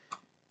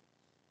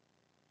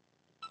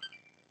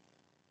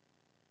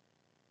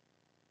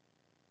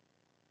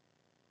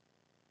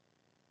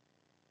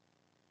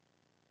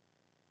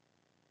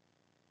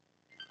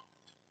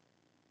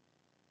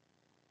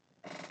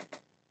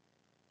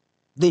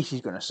 This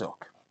is going to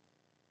suck.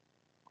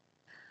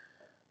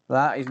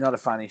 That is not a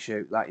fan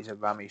issue. That is a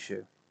RAM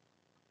issue.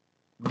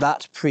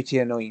 That's pretty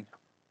annoying.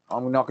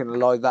 I'm not going to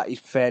lie. That is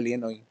fairly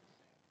annoying.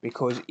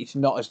 Because it's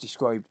not as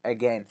described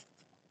again.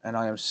 And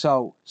I am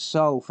so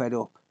fed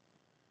up.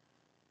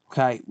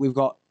 Okay, we've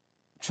got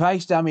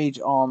trace damage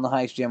on the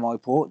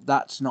HDMI port.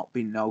 That's not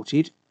been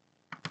noted.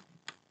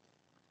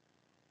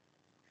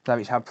 So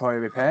it's had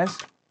prior repairs.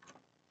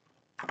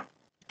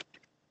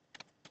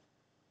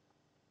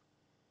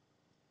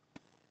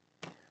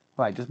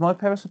 Wait, does my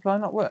power supply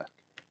not work?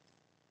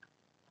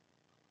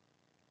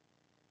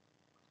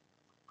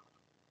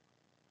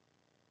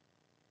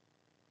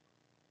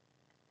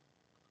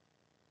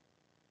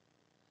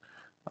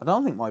 I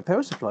don't think my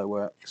power supply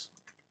works.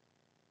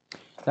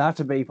 That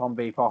to beep on,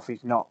 beep off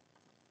is not.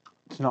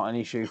 It's not an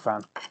issue,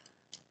 fan.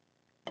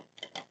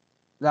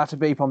 That to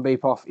beep on,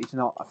 beep off is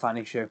not a fan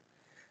issue.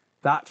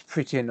 That's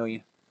pretty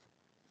annoying.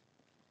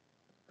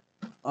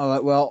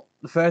 Alright, well,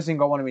 the first thing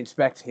I want to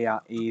inspect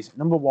here is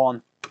number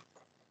one.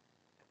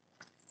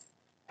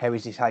 How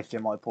is this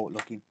HDMI port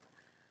looking?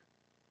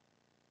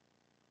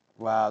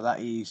 Wow, that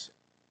is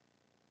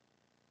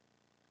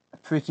a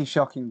pretty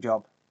shocking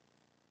job.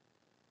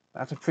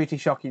 That's a pretty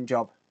shocking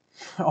job.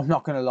 I'm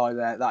not going to lie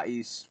there, that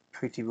is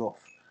pretty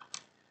rough.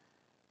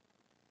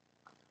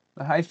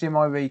 The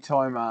HDMI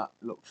retimer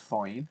looks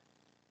fine.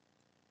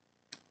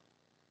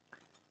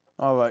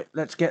 Alright,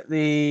 let's get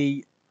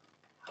the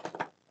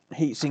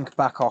heatsink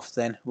back off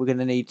then. We're going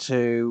to need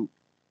to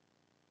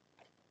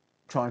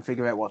try and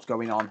figure out what's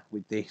going on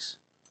with this.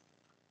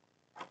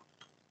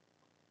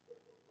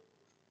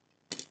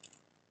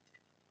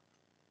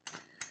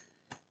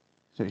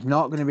 So it's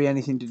not going to be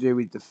anything to do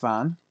with the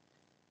fan.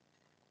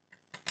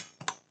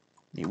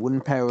 It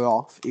wouldn't power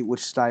off, it would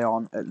stay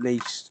on at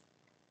least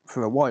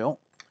for a while.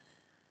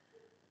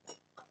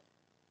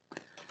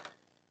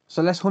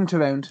 So let's hunt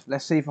around,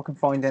 let's see if I can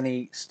find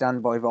any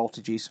standby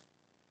voltages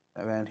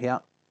around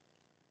here.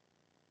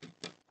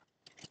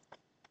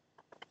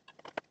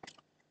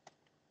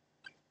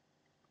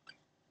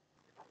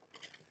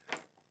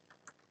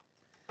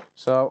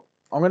 So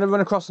I'm going to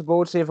run across the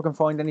board, see if I can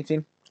find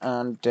anything,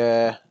 and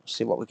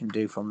see what we can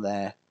do from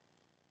there.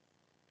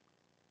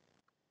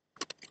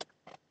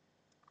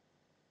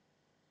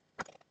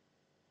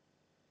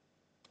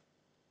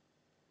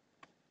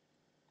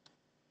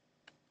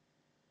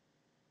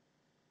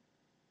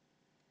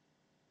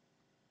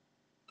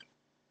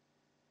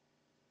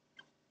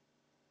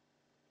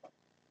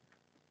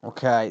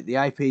 Okay, the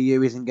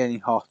APU isn't getting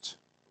hot.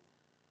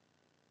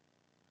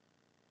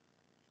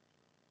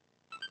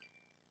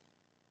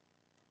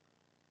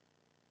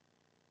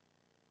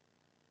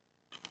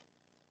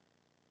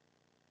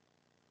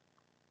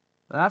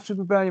 I have to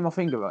be burning my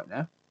finger right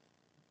now,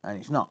 and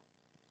it's not.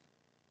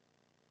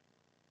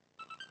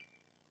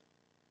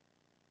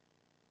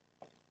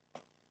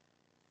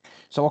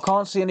 So I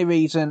can't see any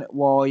reason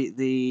why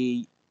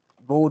the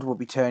board will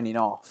be turning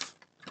off,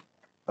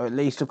 or at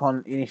least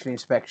upon initial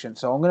inspection.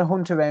 So I'm going to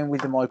hunt around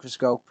with the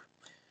microscope,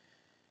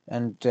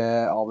 and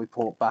I'll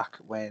report back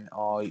when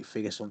I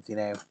figure something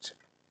out.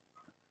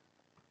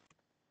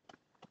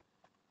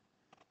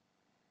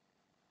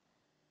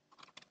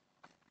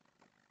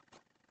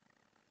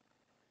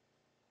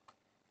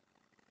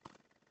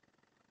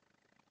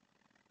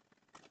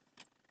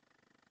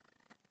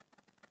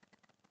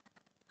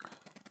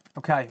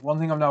 Okay, one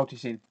thing I'm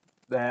noticing,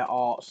 there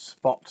are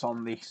spots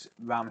on this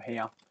RAM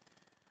here.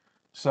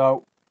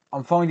 So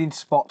I'm finding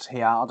spots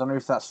here. I don't know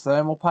if that's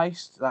thermal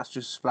paste that's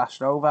just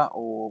splashed over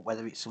or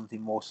whether it's something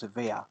more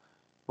severe.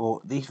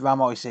 But this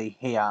RAM IC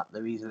here,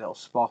 there is a little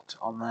spot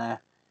on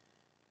there.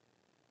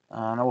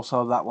 And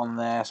also that one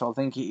there. So I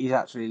think it is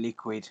actually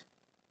liquid.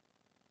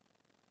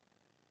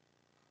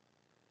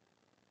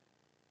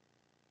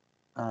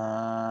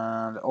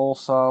 And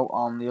also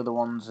on the other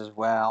ones as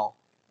well.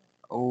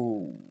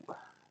 Oh.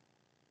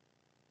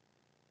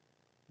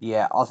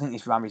 Yeah, I think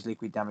this RAM is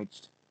liquid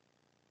damaged.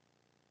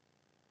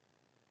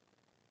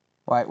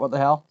 Wait, what the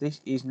hell? This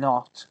is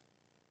not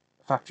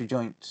factory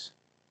joints.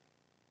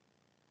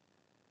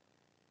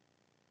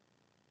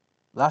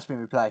 That's been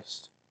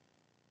replaced.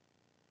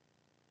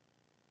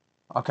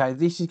 Okay,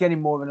 this is getting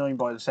more annoying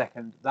by the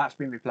second. That's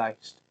been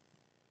replaced.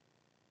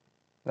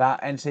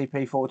 That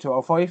NCP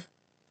 4205.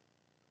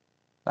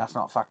 That's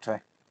not factory.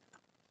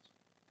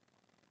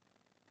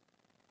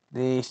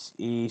 This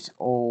is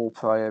all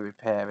prior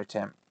repair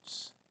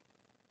attempts.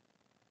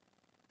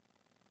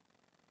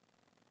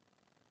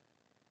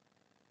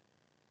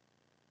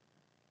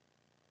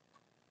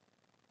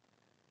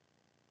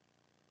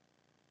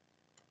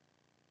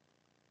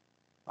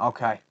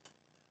 Okay.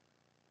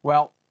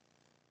 Well,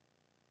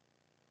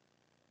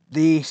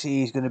 this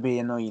is going to be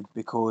annoying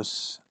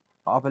because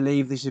I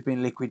believe this has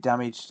been liquid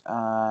damaged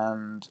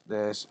and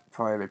there's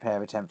prior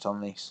repair attempts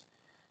on this.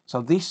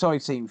 So this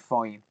side seems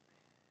fine.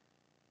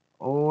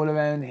 All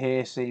around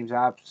here seems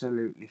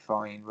absolutely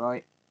fine,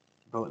 right?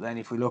 But then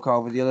if we look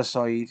over the other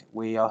side,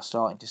 we are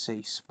starting to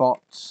see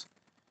spots,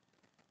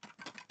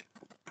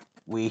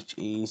 which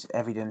is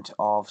evident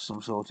of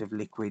some sort of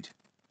liquid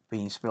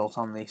being spilt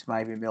on this,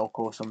 maybe milk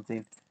or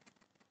something.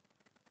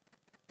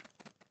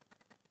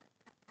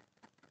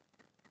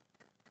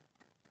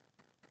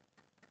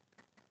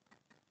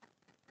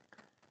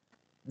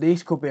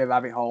 This could be a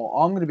rabbit hole.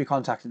 I'm going to be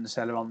contacting the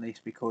seller on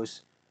this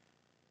because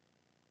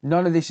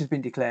none of this has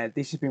been declared.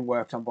 This has been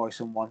worked on by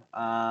someone,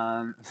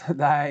 and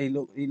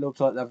it looks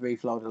like they've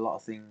reflowed a lot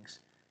of things.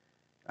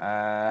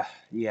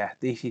 Yeah,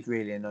 this is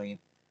really annoying,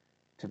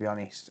 to be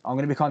honest. I'm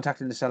going to be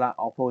contacting the seller.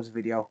 I'll pause the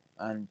video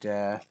and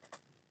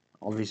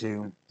I'll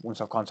resume once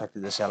I've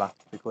contacted the seller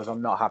because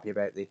I'm not happy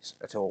about this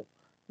at all.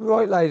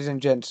 Right, ladies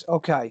and gents.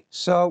 Okay,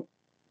 so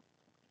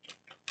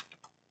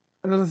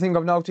another thing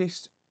I've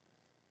noticed,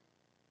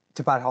 it's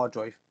a bad hard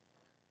drive.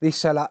 This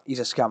seller is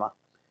a scammer.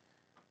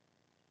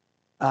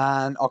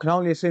 And I can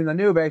only assume they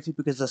knew about it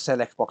because they sell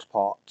Xbox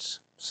parts.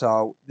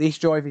 So this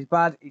drive is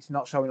bad. It's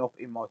not showing up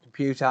in my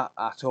computer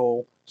at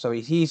all. So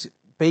it is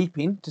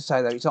beeping to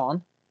say that it's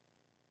on.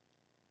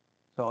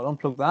 So I'll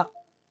unplug that.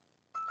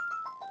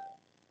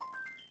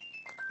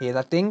 Hear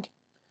that ding?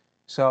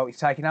 So it's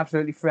taking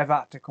absolutely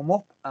forever to come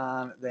up.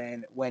 And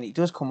then when it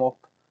does come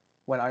up,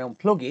 when I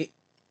unplug it,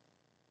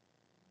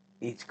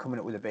 it's coming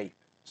up with a beep.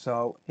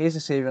 So here's the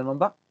serial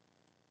number.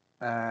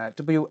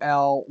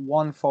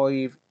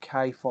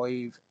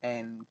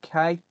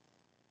 WL15K5NK.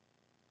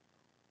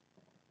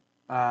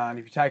 And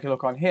if you take a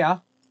look on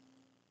here,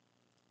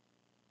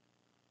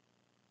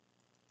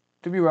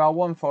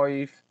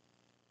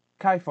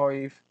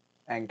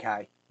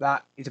 WL15K5NK.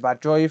 That is a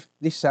bad drive.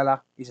 This seller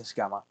is a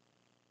scammer.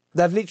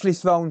 They've literally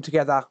thrown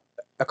together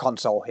a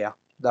console here.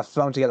 They've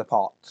thrown together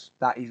parts.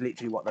 That is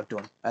literally what they've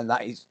done. And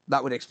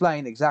that would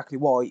explain exactly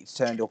why it's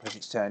turned up as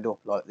it's turned up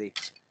like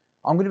this.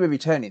 I'm going to be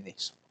returning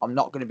this. I'm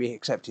not going to be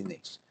accepting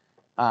this.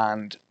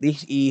 And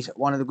this is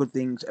one of the good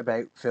things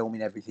about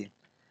filming everything.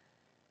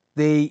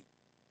 The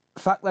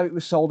fact that it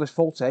was sold as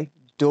faulty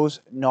does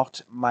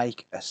not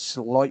make a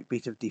slight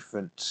bit of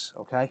difference,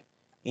 okay?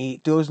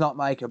 It does not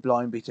make a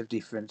blind bit of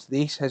difference.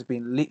 This has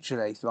been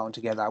literally thrown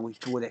together,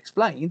 which would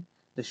explain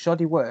the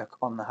shoddy work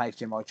on the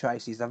HDMI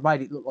traces. They've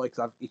made it look like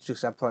it's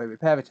just had prior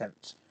repair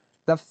attempts.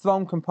 They've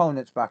thrown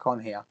components back on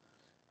here,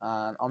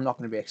 and I'm not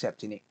going to be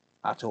accepting it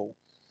at all.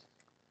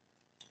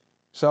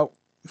 So,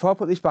 if I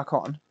put this back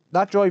on,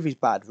 that drive is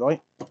bad,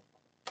 right?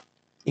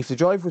 If the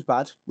drive was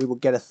bad, we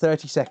would get a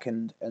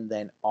 30-second and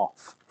then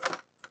off,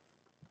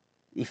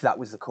 if that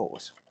was the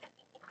cause.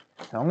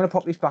 Now I'm going to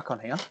pop this back on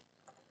here.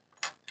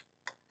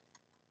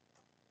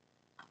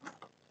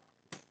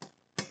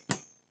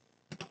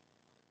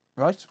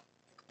 Right.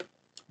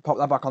 Pop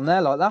that back on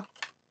there like that.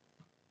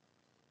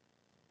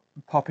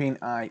 Pop in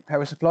a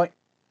power supply.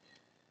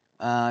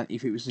 And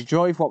if it was the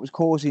drive what was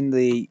causing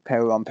the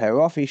power on,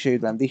 power off issue,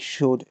 then this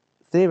should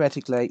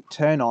theoretically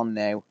turn on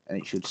now and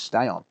it should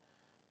stay on.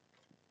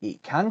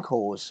 It can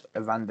cause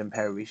a random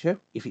power issue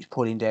if it's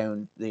pulling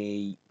down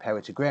the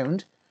power to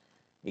ground.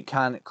 It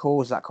can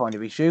cause that kind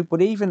of issue,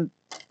 but even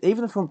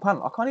the front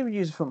panel, I can't even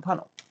use the front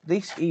panel.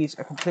 This is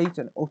a complete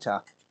and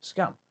utter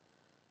scam.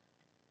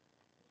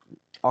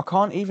 I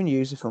can't even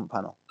use the front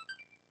panel.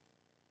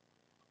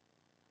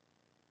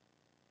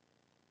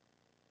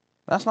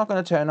 That's not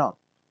going to turn on.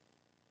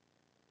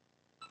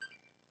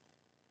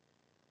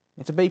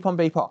 It's a beep on,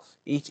 beep off.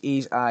 It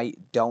is a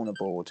donor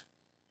board.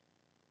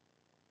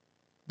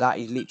 That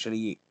is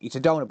literally it. It's a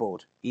donor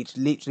board. It's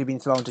literally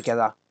been thrown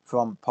together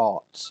from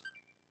parts.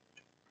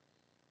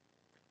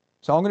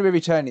 So I'm going to be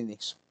returning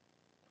this.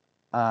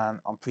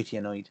 And I'm pretty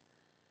annoyed.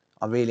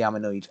 I really am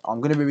annoyed. I'm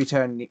going to be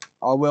returning it.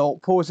 I will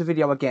pause the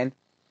video again.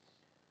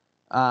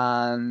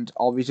 And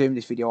I'll resume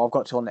this video. I've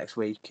got till next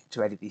week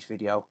to edit this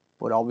video.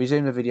 But I'll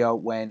resume the video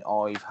when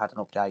I've had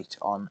an update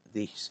on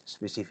this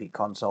specific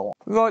console.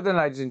 Right then,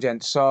 ladies and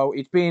gents, so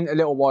it's been a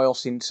little while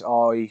since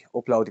I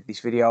uploaded this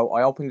video.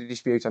 I opened a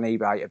dispute on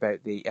eBay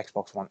about the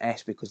Xbox One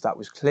S because that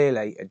was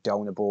clearly a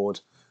donor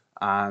board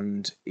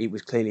and it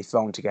was clearly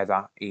thrown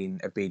together in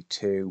a bid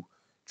to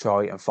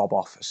try and fob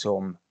off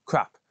some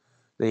crap.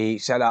 The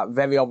seller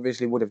very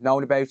obviously would have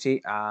known about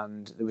it,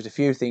 and there was a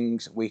few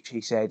things which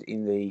he said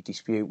in the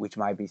dispute which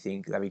made me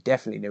think that he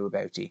definitely knew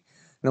about it.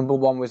 Number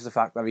one was the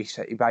fact that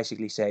he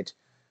basically said,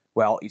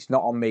 well, it's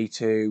not on me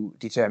to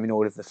determine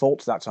all of the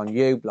faults, that's on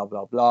you, blah,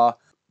 blah, blah.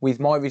 With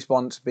my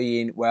response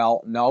being,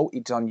 well, no,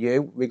 it's on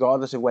you,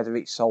 regardless of whether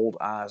it's sold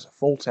as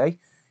faulty.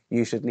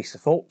 You should list the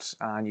faults,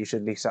 and you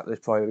should list that there's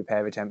prior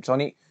repair attempts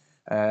on it.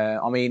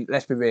 I mean,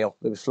 let's be real,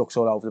 there was flux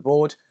all over the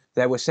board.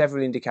 There were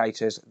several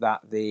indicators that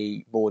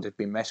the board had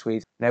been messed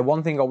with. Now,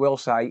 one thing I will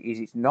say is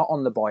it's not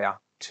on the buyer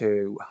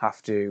to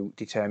have to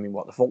determine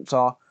what the faults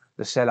are.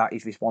 The seller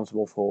is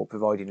responsible for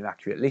providing an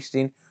accurate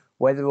listing,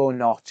 whether or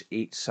not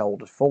it's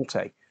sold as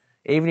faulty.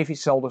 Even if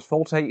it's sold as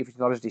faulty, if it's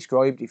not as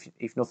described,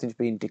 if nothing's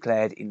been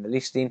declared in the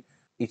listing,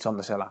 it's on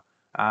the seller.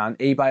 And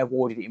eBay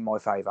awarded it in my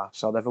favour.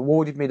 So they've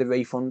awarded me the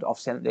refund. I've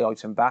sent the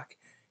item back.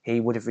 He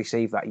would have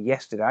received that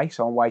yesterday,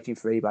 so I'm waiting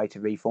for eBay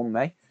to refund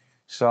me.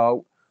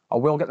 So I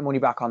will get the money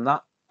back on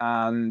that,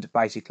 and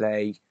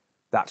basically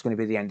that's going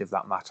to be the end of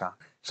that matter.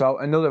 So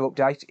another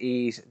update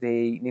is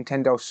the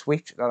Nintendo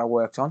Switch that I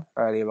worked on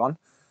earlier on.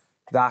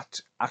 That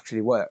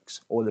actually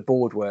works, or the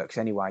board works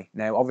anyway.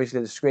 Now, obviously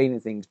the screen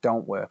and things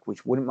don't work,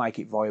 which wouldn't make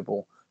it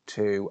viable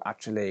to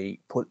actually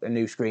put a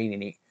new screen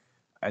in it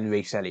and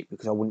resell it,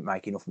 because I wouldn't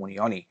make enough money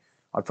on it.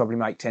 I'd probably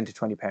make £10 to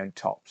 £20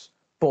 tops.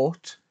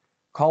 But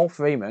Carl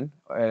Freeman,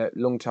 a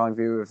long-time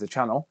viewer of the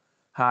channel,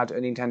 had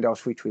a Nintendo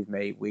Switch with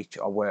me, which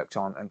I worked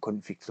on and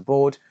couldn't fix the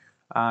board.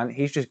 And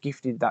he's just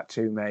gifted that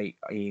to me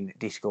in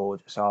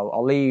Discord. So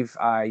I'll leave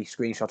a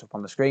screenshot up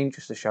on the screen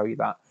just to show you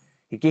that.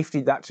 He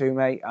gifted that to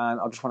me, and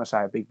I just want to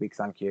say a big, big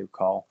thank you,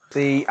 Carl.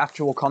 The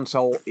actual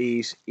console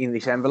is in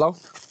this envelope.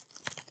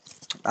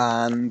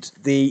 And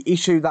the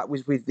issue that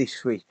was with this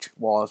Switch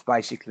was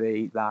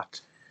basically that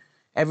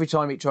every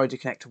time it tried to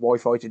connect to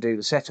Wi-Fi to do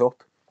the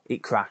setup,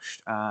 it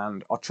crashed.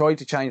 And I tried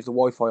to change the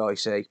Wi-Fi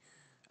IC,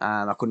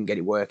 and I couldn't get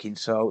it working.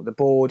 So the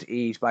board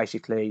is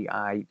basically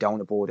a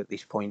donor board at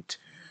this point.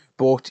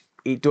 But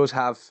it does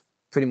have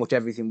pretty much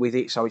everything with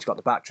it. So it's got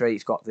the battery,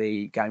 it's got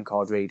the game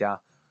card reader,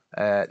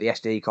 the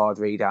SD card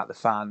reader, the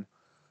fan,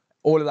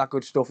 all of that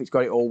good stuff. It's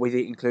got it all with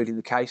it, including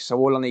the case. So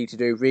all I need to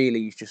do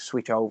really is just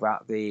switch over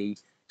the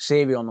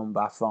serial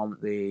number from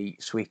the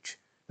Switch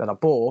that I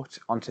bought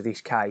onto this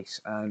case,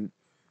 and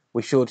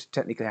we should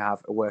technically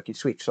have a working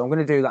Switch. So I'm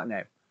going to do that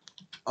now.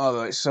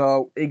 Alright,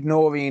 so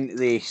ignoring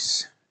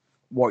this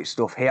white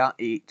stuff here,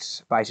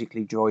 it's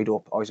basically dried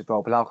up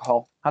isopropyl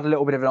alcohol. Had a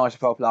little bit of an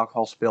isopropyl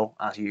alcohol spill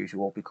as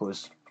usual,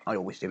 because I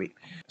always do it.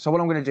 So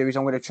what I'm going to do is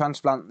I'm going to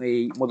transplant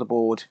the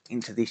motherboard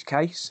into this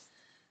case,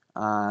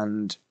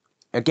 and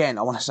again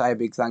I want to say a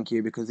big thank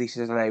you, because this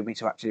has allowed me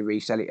to actually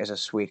resell it as a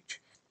Switch.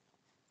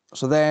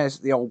 So there's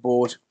the old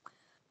board.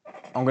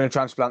 I'm going to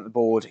transplant the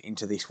board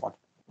into this one.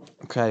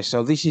 Okay,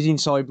 so this is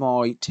inside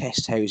my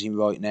test housing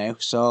right now.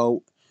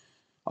 So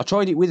I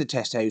tried it with a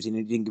test housing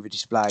and it didn't give a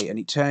display, and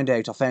it turned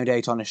out, I found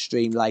out on a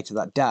stream later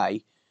that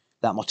day,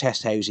 that my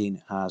test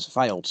housing has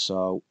failed.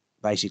 So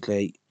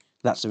basically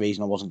that's the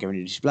reason I wasn't getting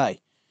a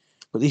display.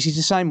 But this is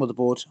the same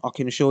motherboard, I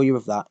can assure you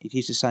of that. It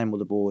is the same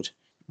motherboard.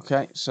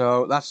 Okay,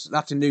 so that's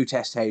a new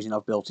test housing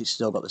I've built. It's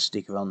still got the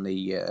sticker on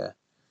the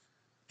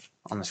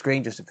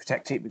screen just to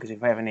protect it, because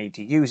if I ever need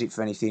to use it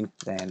for anything,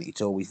 then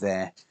it's always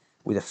there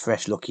with a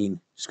fresh looking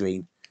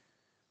screen.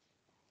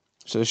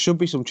 So there should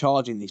be some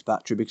charge in this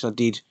battery, because I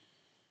did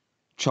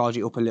charge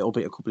it up a little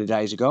bit a couple of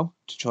days ago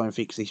to try and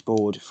fix this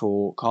board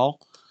for Carl.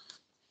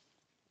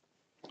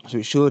 So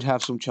it should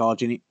have some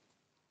charge in it.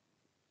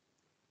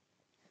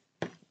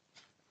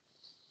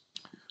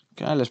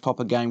 Okay, let's pop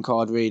a game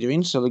card reader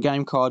in. So the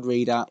game card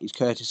reader is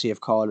courtesy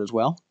of Carl as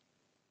well.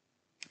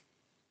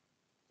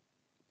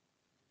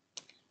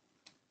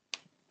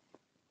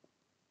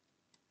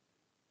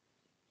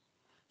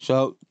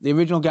 So the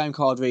original game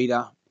card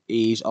reader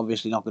is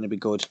obviously not going to be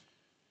good,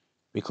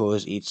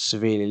 because it's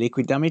severely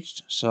liquid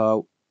damaged.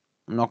 So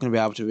I'm not going to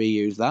be able to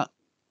reuse that.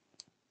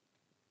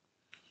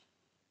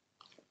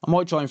 I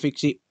might try and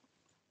fix it,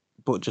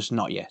 but just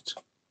not yet.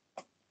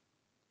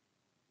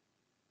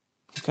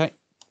 Okay,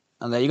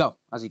 and there you go.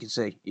 As you can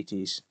see, it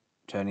is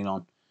turning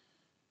on.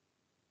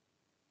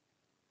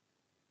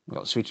 We've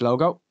got the Switch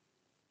logo.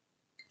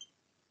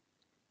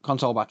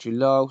 Console battery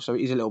low, so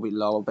it is a little bit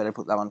low. I better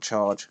put that on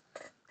charge,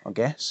 I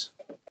guess.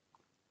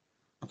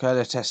 Okay,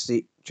 let's test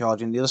the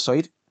charging the other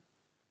side.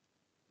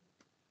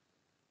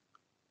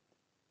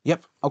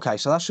 Yep, okay,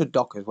 so that should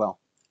dock as well.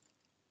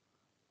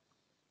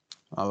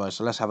 Alright,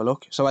 so let's have a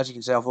look. So as you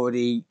can see, I've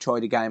already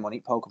tried a game on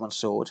it, Pokemon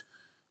Sword,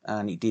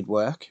 and it did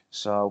work,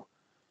 so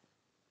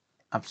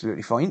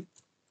absolutely fine.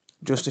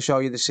 Just to show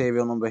you the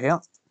serial number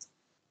here,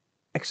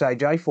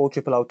 XAJ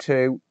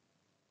 4002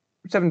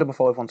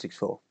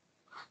 755164.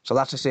 So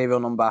that's a serial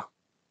number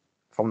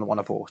from the one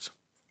I bought.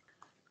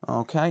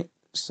 Okay,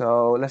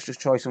 so let's just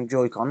try some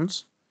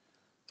Joy-Cons.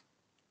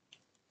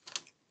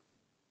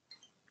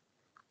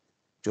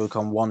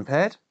 Joy-Con 1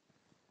 paired.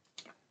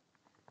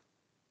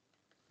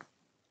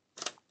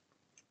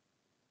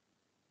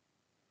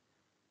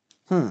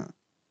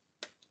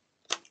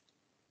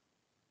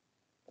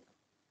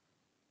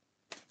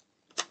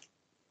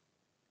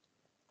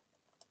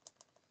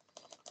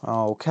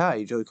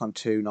 Okay, Joy-Con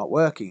 2 not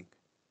working.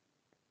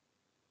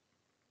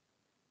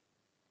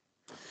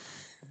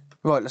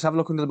 Right, let's have a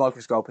look under the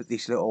microscope at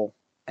this little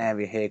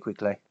area here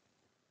quickly.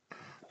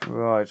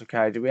 Right,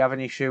 okay, do we have an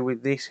issue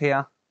with this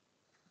here?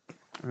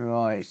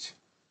 Right.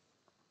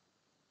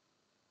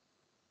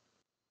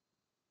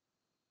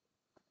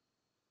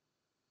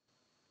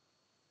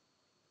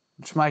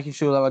 Just making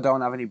sure that I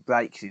don't have any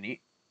breaks in it.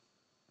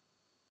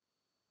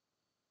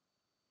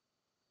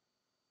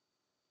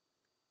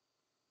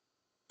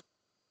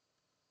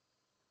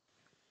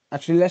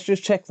 Actually, let's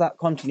just check that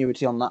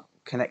continuity on that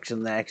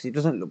connection there, because it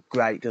doesn't look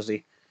great, does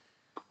it?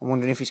 I'm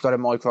wondering if it's got a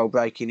micro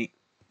break in it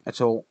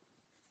at all.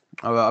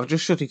 Alright, I've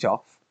just shut it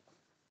off.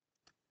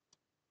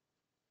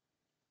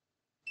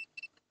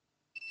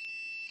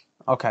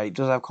 Okay, it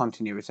does have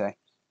continuity.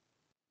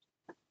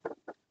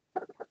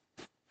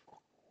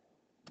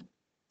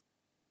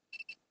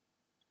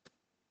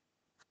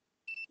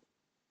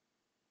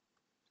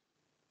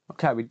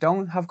 Okay, we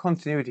don't have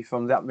continuity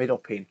from that middle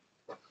pin.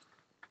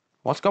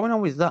 What's going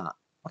on with that?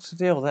 What's the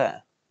deal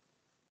there?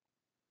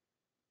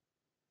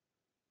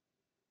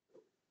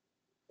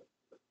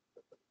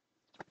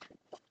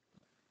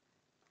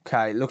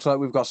 Okay, it looks like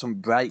we've got some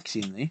breaks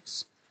in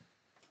this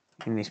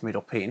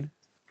middle pin.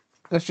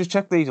 Let's just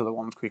check these other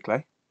ones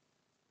quickly.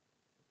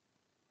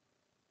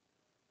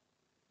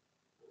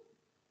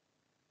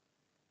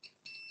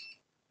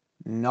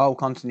 No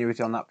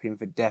continuity on that pin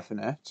for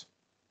definite.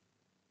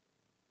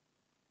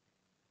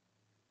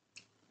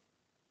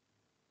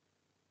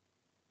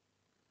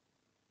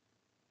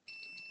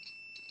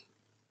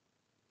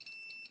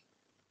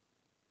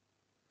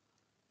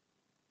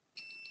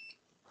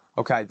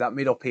 Okay, that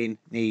middle pin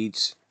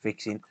needs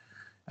fixing.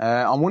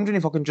 I'm wondering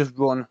if I can just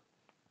run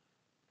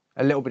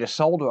a little bit of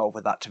solder over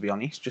that, to be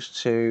honest,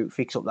 just to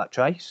fix up that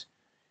trace.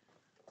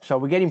 So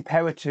we're getting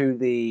power to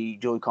the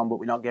Joy-Con, but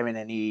we're not getting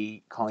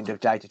any kind of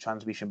data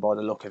transmission by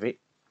the look of it.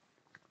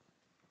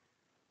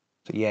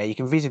 So yeah, you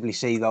can visibly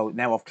see though,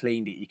 now I've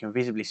cleaned it, you can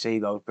visibly see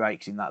those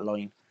breaks in that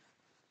line.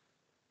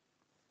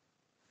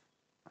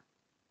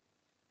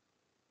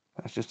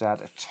 Let's just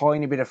add a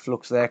tiny bit of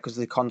flux there because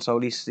the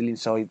console is still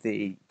inside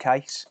the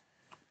case.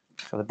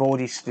 So the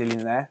board is still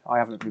in there, I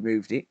haven't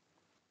removed it.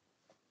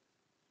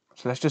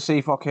 So let's just see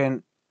if I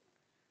can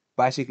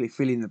basically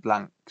fill in the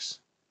blanks.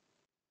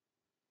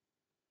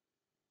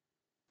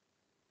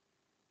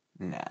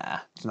 Nah,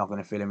 it's not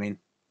going to fill them in.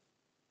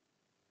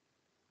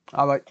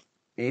 Alright,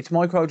 it's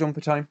micro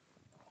jumper time.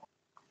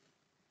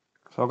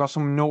 So I've got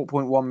some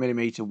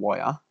 0.1mm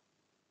wire.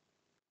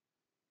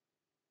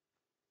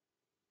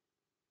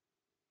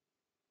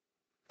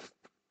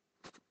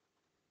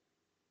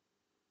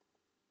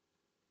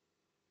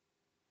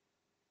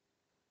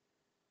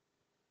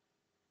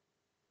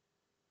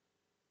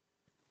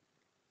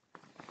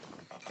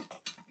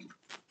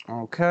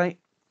 Okay,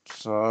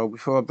 so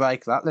before I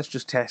break that, let's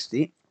just test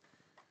it.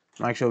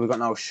 Make sure we've got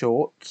no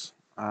shorts,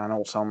 and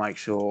also make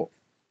sure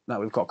that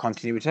we've got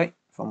continuity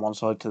from one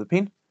side to the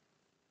pin.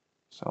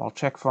 So I'll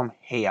check from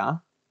here.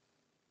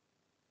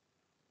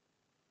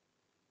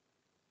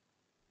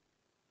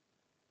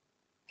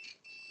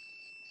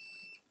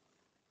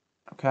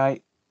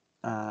 Okay,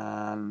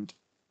 and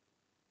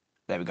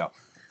there we go.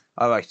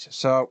 Alright,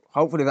 so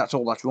hopefully that's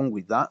all that's wrong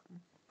with that.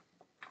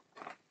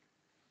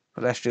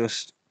 But let's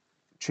just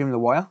trim the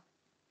wire.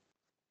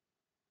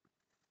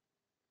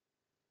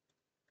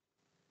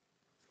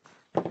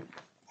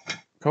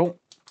 Cool.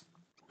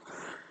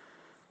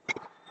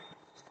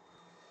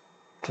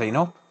 Clean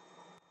up.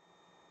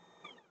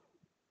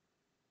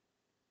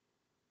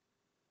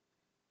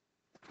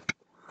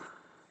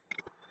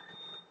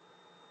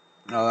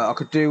 I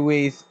could do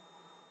with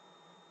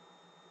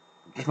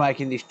just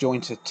making this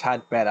joint a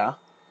tad better.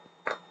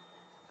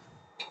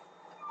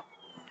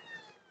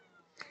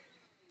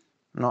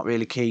 I'm not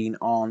really keen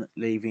on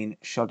leaving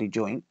shoddy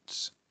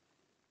joints.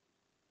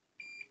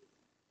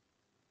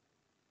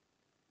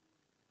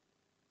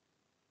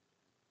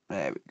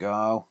 There we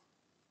go.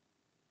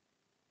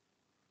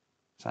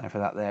 Same for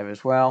that there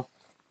as well.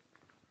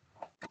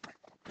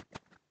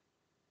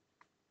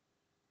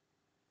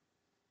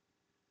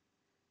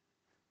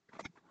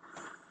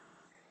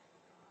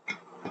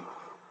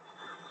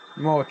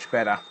 Much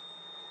better.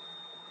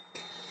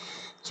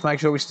 Let's make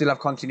sure we still have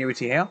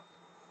continuity here.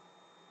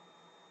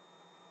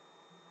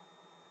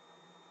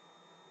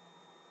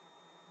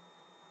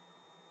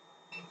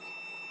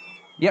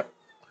 Yep.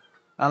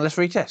 And let's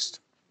retest.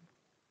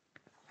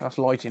 That's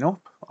lighting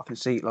up. I can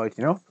see it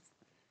lighting up.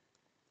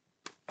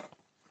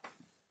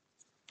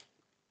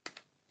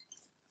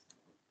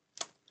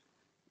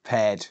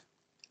 Paired.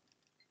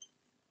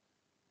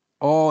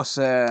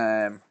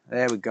 Awesome.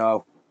 There we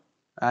go.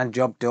 And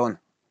job done.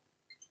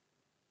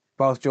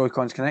 Both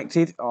Joy-Cons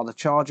connected. Are they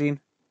charging?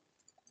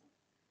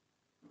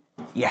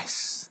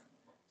 Yes.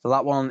 So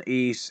that one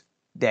is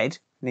dead.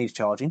 Needs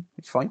charging.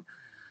 It's fine.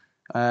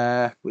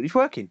 But it's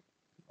working.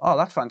 Oh,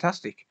 that's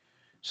fantastic.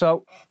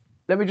 So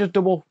let me just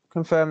double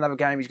confirm that the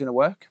game is going to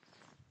work.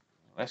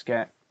 Let's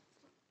get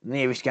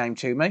nearest game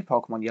to me.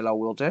 Pokemon Yellow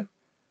will do.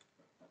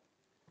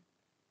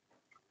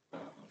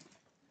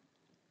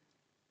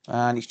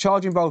 And it's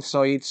charging both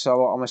sides,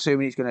 so I'm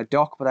assuming it's going to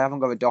dock, but I haven't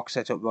got a dock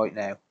set up right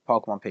now.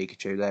 Pokemon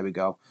Pikachu, there we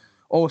go.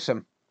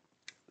 Awesome.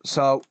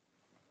 So,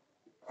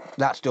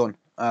 that's done.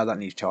 That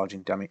needs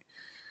charging, damn it.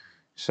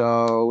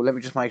 So, let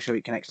me just make sure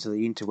it connects to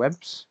the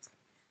interwebs.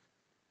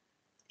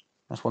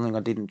 That's one thing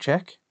I didn't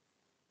check.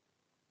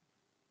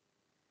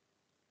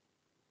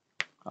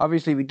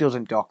 Obviously, if it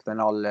doesn't dock, then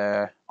I'll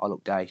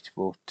update,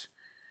 but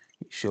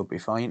it should be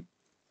fine.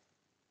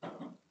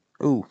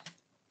 Ooh.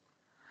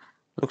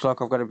 Looks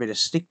like I've got a bit of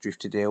stick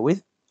drift to deal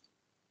with.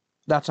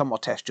 That's on my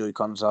test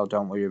Joy-Cons, so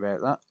don't worry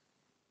about that.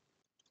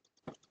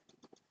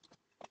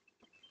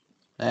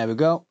 There we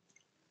go.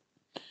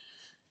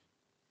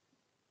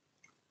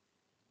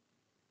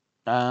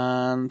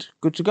 And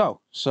good to go.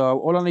 So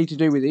all I need to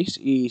do with this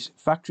is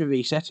factory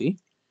reset it.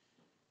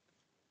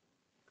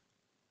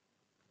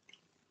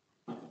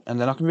 And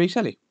then I can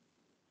reset it.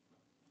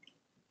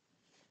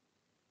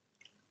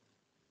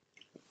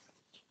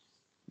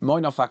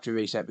 Might not factory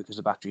reset because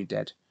the battery is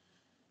dead.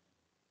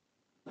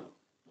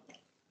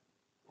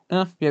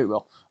 Yeah, it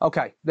will.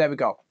 Okay, there we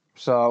go.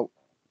 So,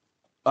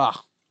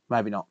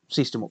 maybe not.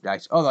 System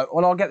update. Although,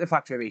 well, I'll get the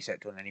factory reset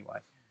done anyway.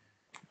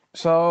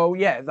 So,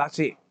 yeah, that's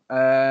it.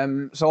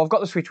 So I've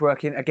got the Switch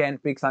working. Again,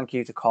 big thank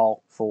you to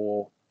Carl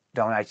for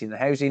donating the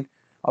housing.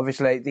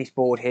 Obviously, this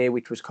board here,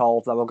 which was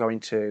cold, that will go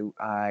into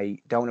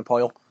a donor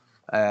pile.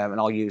 And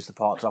I'll use the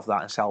parts off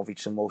that and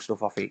salvage some more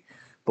stuff off it.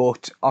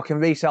 But I can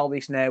resell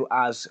this now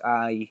as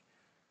a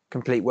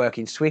complete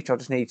working Switch. I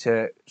just need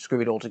to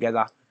screw it all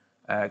together,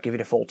 give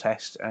it a full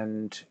test,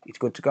 and it's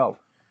good to go.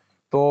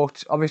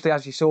 But obviously,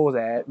 as you saw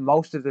there,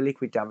 most of the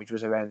liquid damage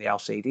was around the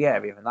LCD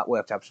area, and that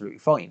worked absolutely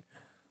fine.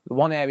 The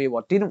one area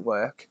what didn't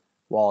work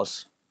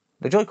was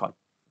the Joy-Con.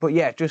 But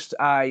yeah, just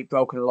a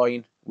broken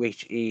line,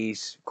 which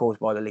is caused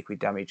by the liquid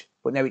damage.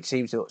 But now it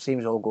seems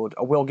all good.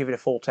 I will give it a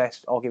full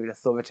test. I'll give it a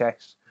thorough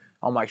test.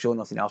 I'll make sure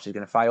nothing else is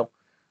going to fail,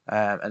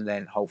 and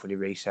then hopefully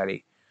reset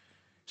it.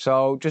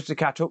 So just to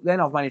catch up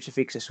then, I've managed to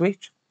fix the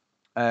Switch.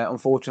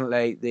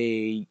 Unfortunately,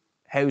 the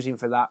housing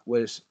for that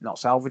was not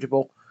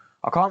salvageable.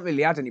 I can't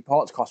really add any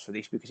parts cost for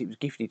this because it was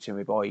gifted to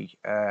me by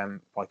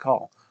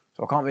Carl.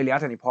 So I can't really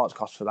add any parts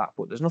cost for that,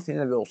 but there's nothing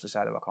in the rules to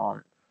say that I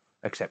can't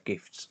accept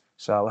gifts.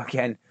 So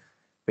again,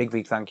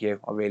 big thank you.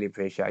 I really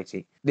appreciate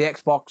it. The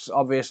Xbox,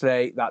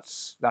 obviously,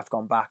 that's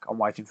gone back. I'm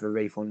waiting for a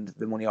refund.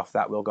 The money off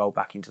that will go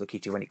back into the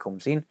kitchen when it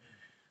comes in.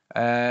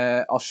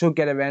 I should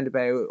get around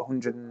about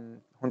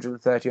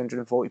 130,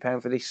 140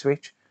 pounds for this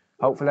Switch.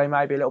 Hopefully,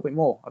 maybe a little bit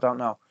more. I don't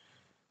know.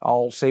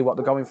 I'll see what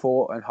they're going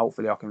for, and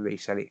hopefully I can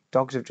resell it.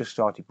 Dogs have just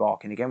started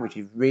barking again, which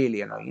is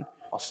really annoying.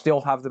 I still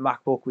have the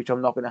MacBook, which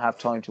I'm not going to have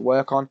time to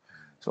work on,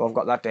 so I've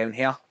got that down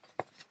here.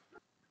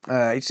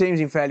 It seems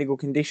in fairly good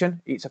condition.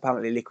 It's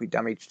apparently liquid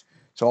damaged,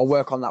 so I'll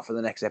work on that for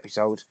the next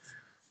episode.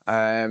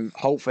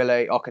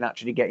 Hopefully I can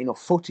actually get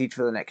enough footage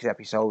for the next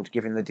episode,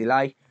 given the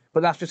delay.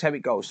 But that's just how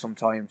it goes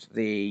sometimes.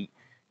 The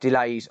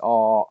delays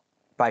are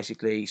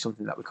basically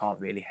something that we can't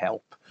really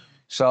help.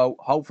 So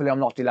hopefully I'm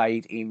not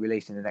delayed in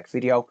releasing the next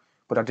video,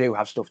 but I do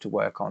have stuff to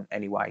work on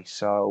anyway.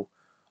 So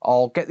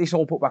I'll get this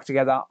all put back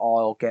together.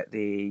 I'll get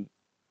the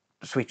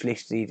Switch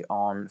listed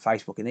on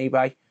Facebook and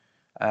eBay,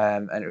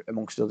 and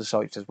amongst other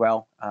sites as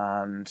well.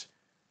 And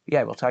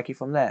yeah, we'll take it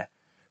from there.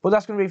 But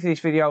that's going to be it for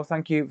this video.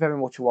 Thank you very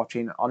much for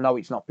watching. I know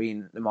it's not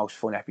been the most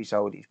fun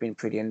episode. It's been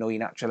pretty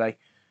annoying, actually.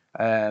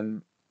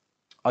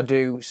 I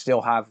do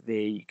still have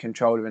the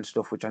controller and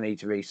stuff which I need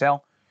to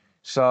resell.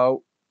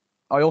 So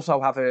I also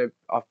have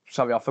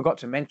sorry, I forgot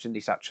to mention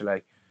this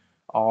actually.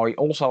 I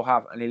also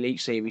have an Elite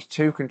Series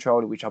 2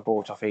 controller which I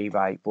bought off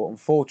eBay, but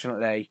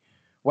unfortunately,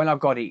 when I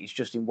got it, it's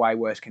just in way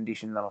worse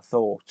condition than I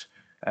thought.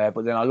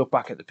 But then I look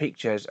back at the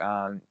pictures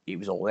and it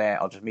was all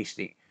there. I just missed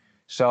it.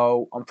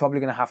 So I'm probably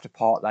going to have to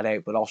part that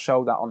out, but I'll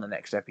show that on the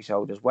next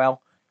episode as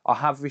well. I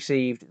have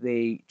received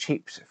the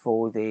chips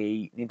for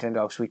the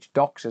Nintendo Switch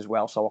docks as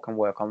well, so I can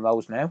work on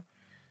those now.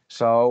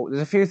 So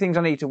there's a few things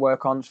I need to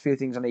work on, a few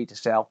things I need to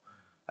sell,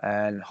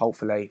 and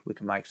hopefully we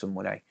can make some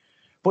money.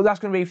 But that's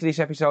going to be for this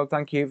episode.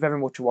 Thank you very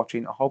much for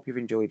watching. I hope you've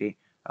enjoyed it.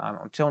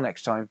 Until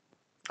next time,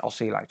 I'll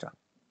see you later.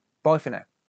 Bye for now.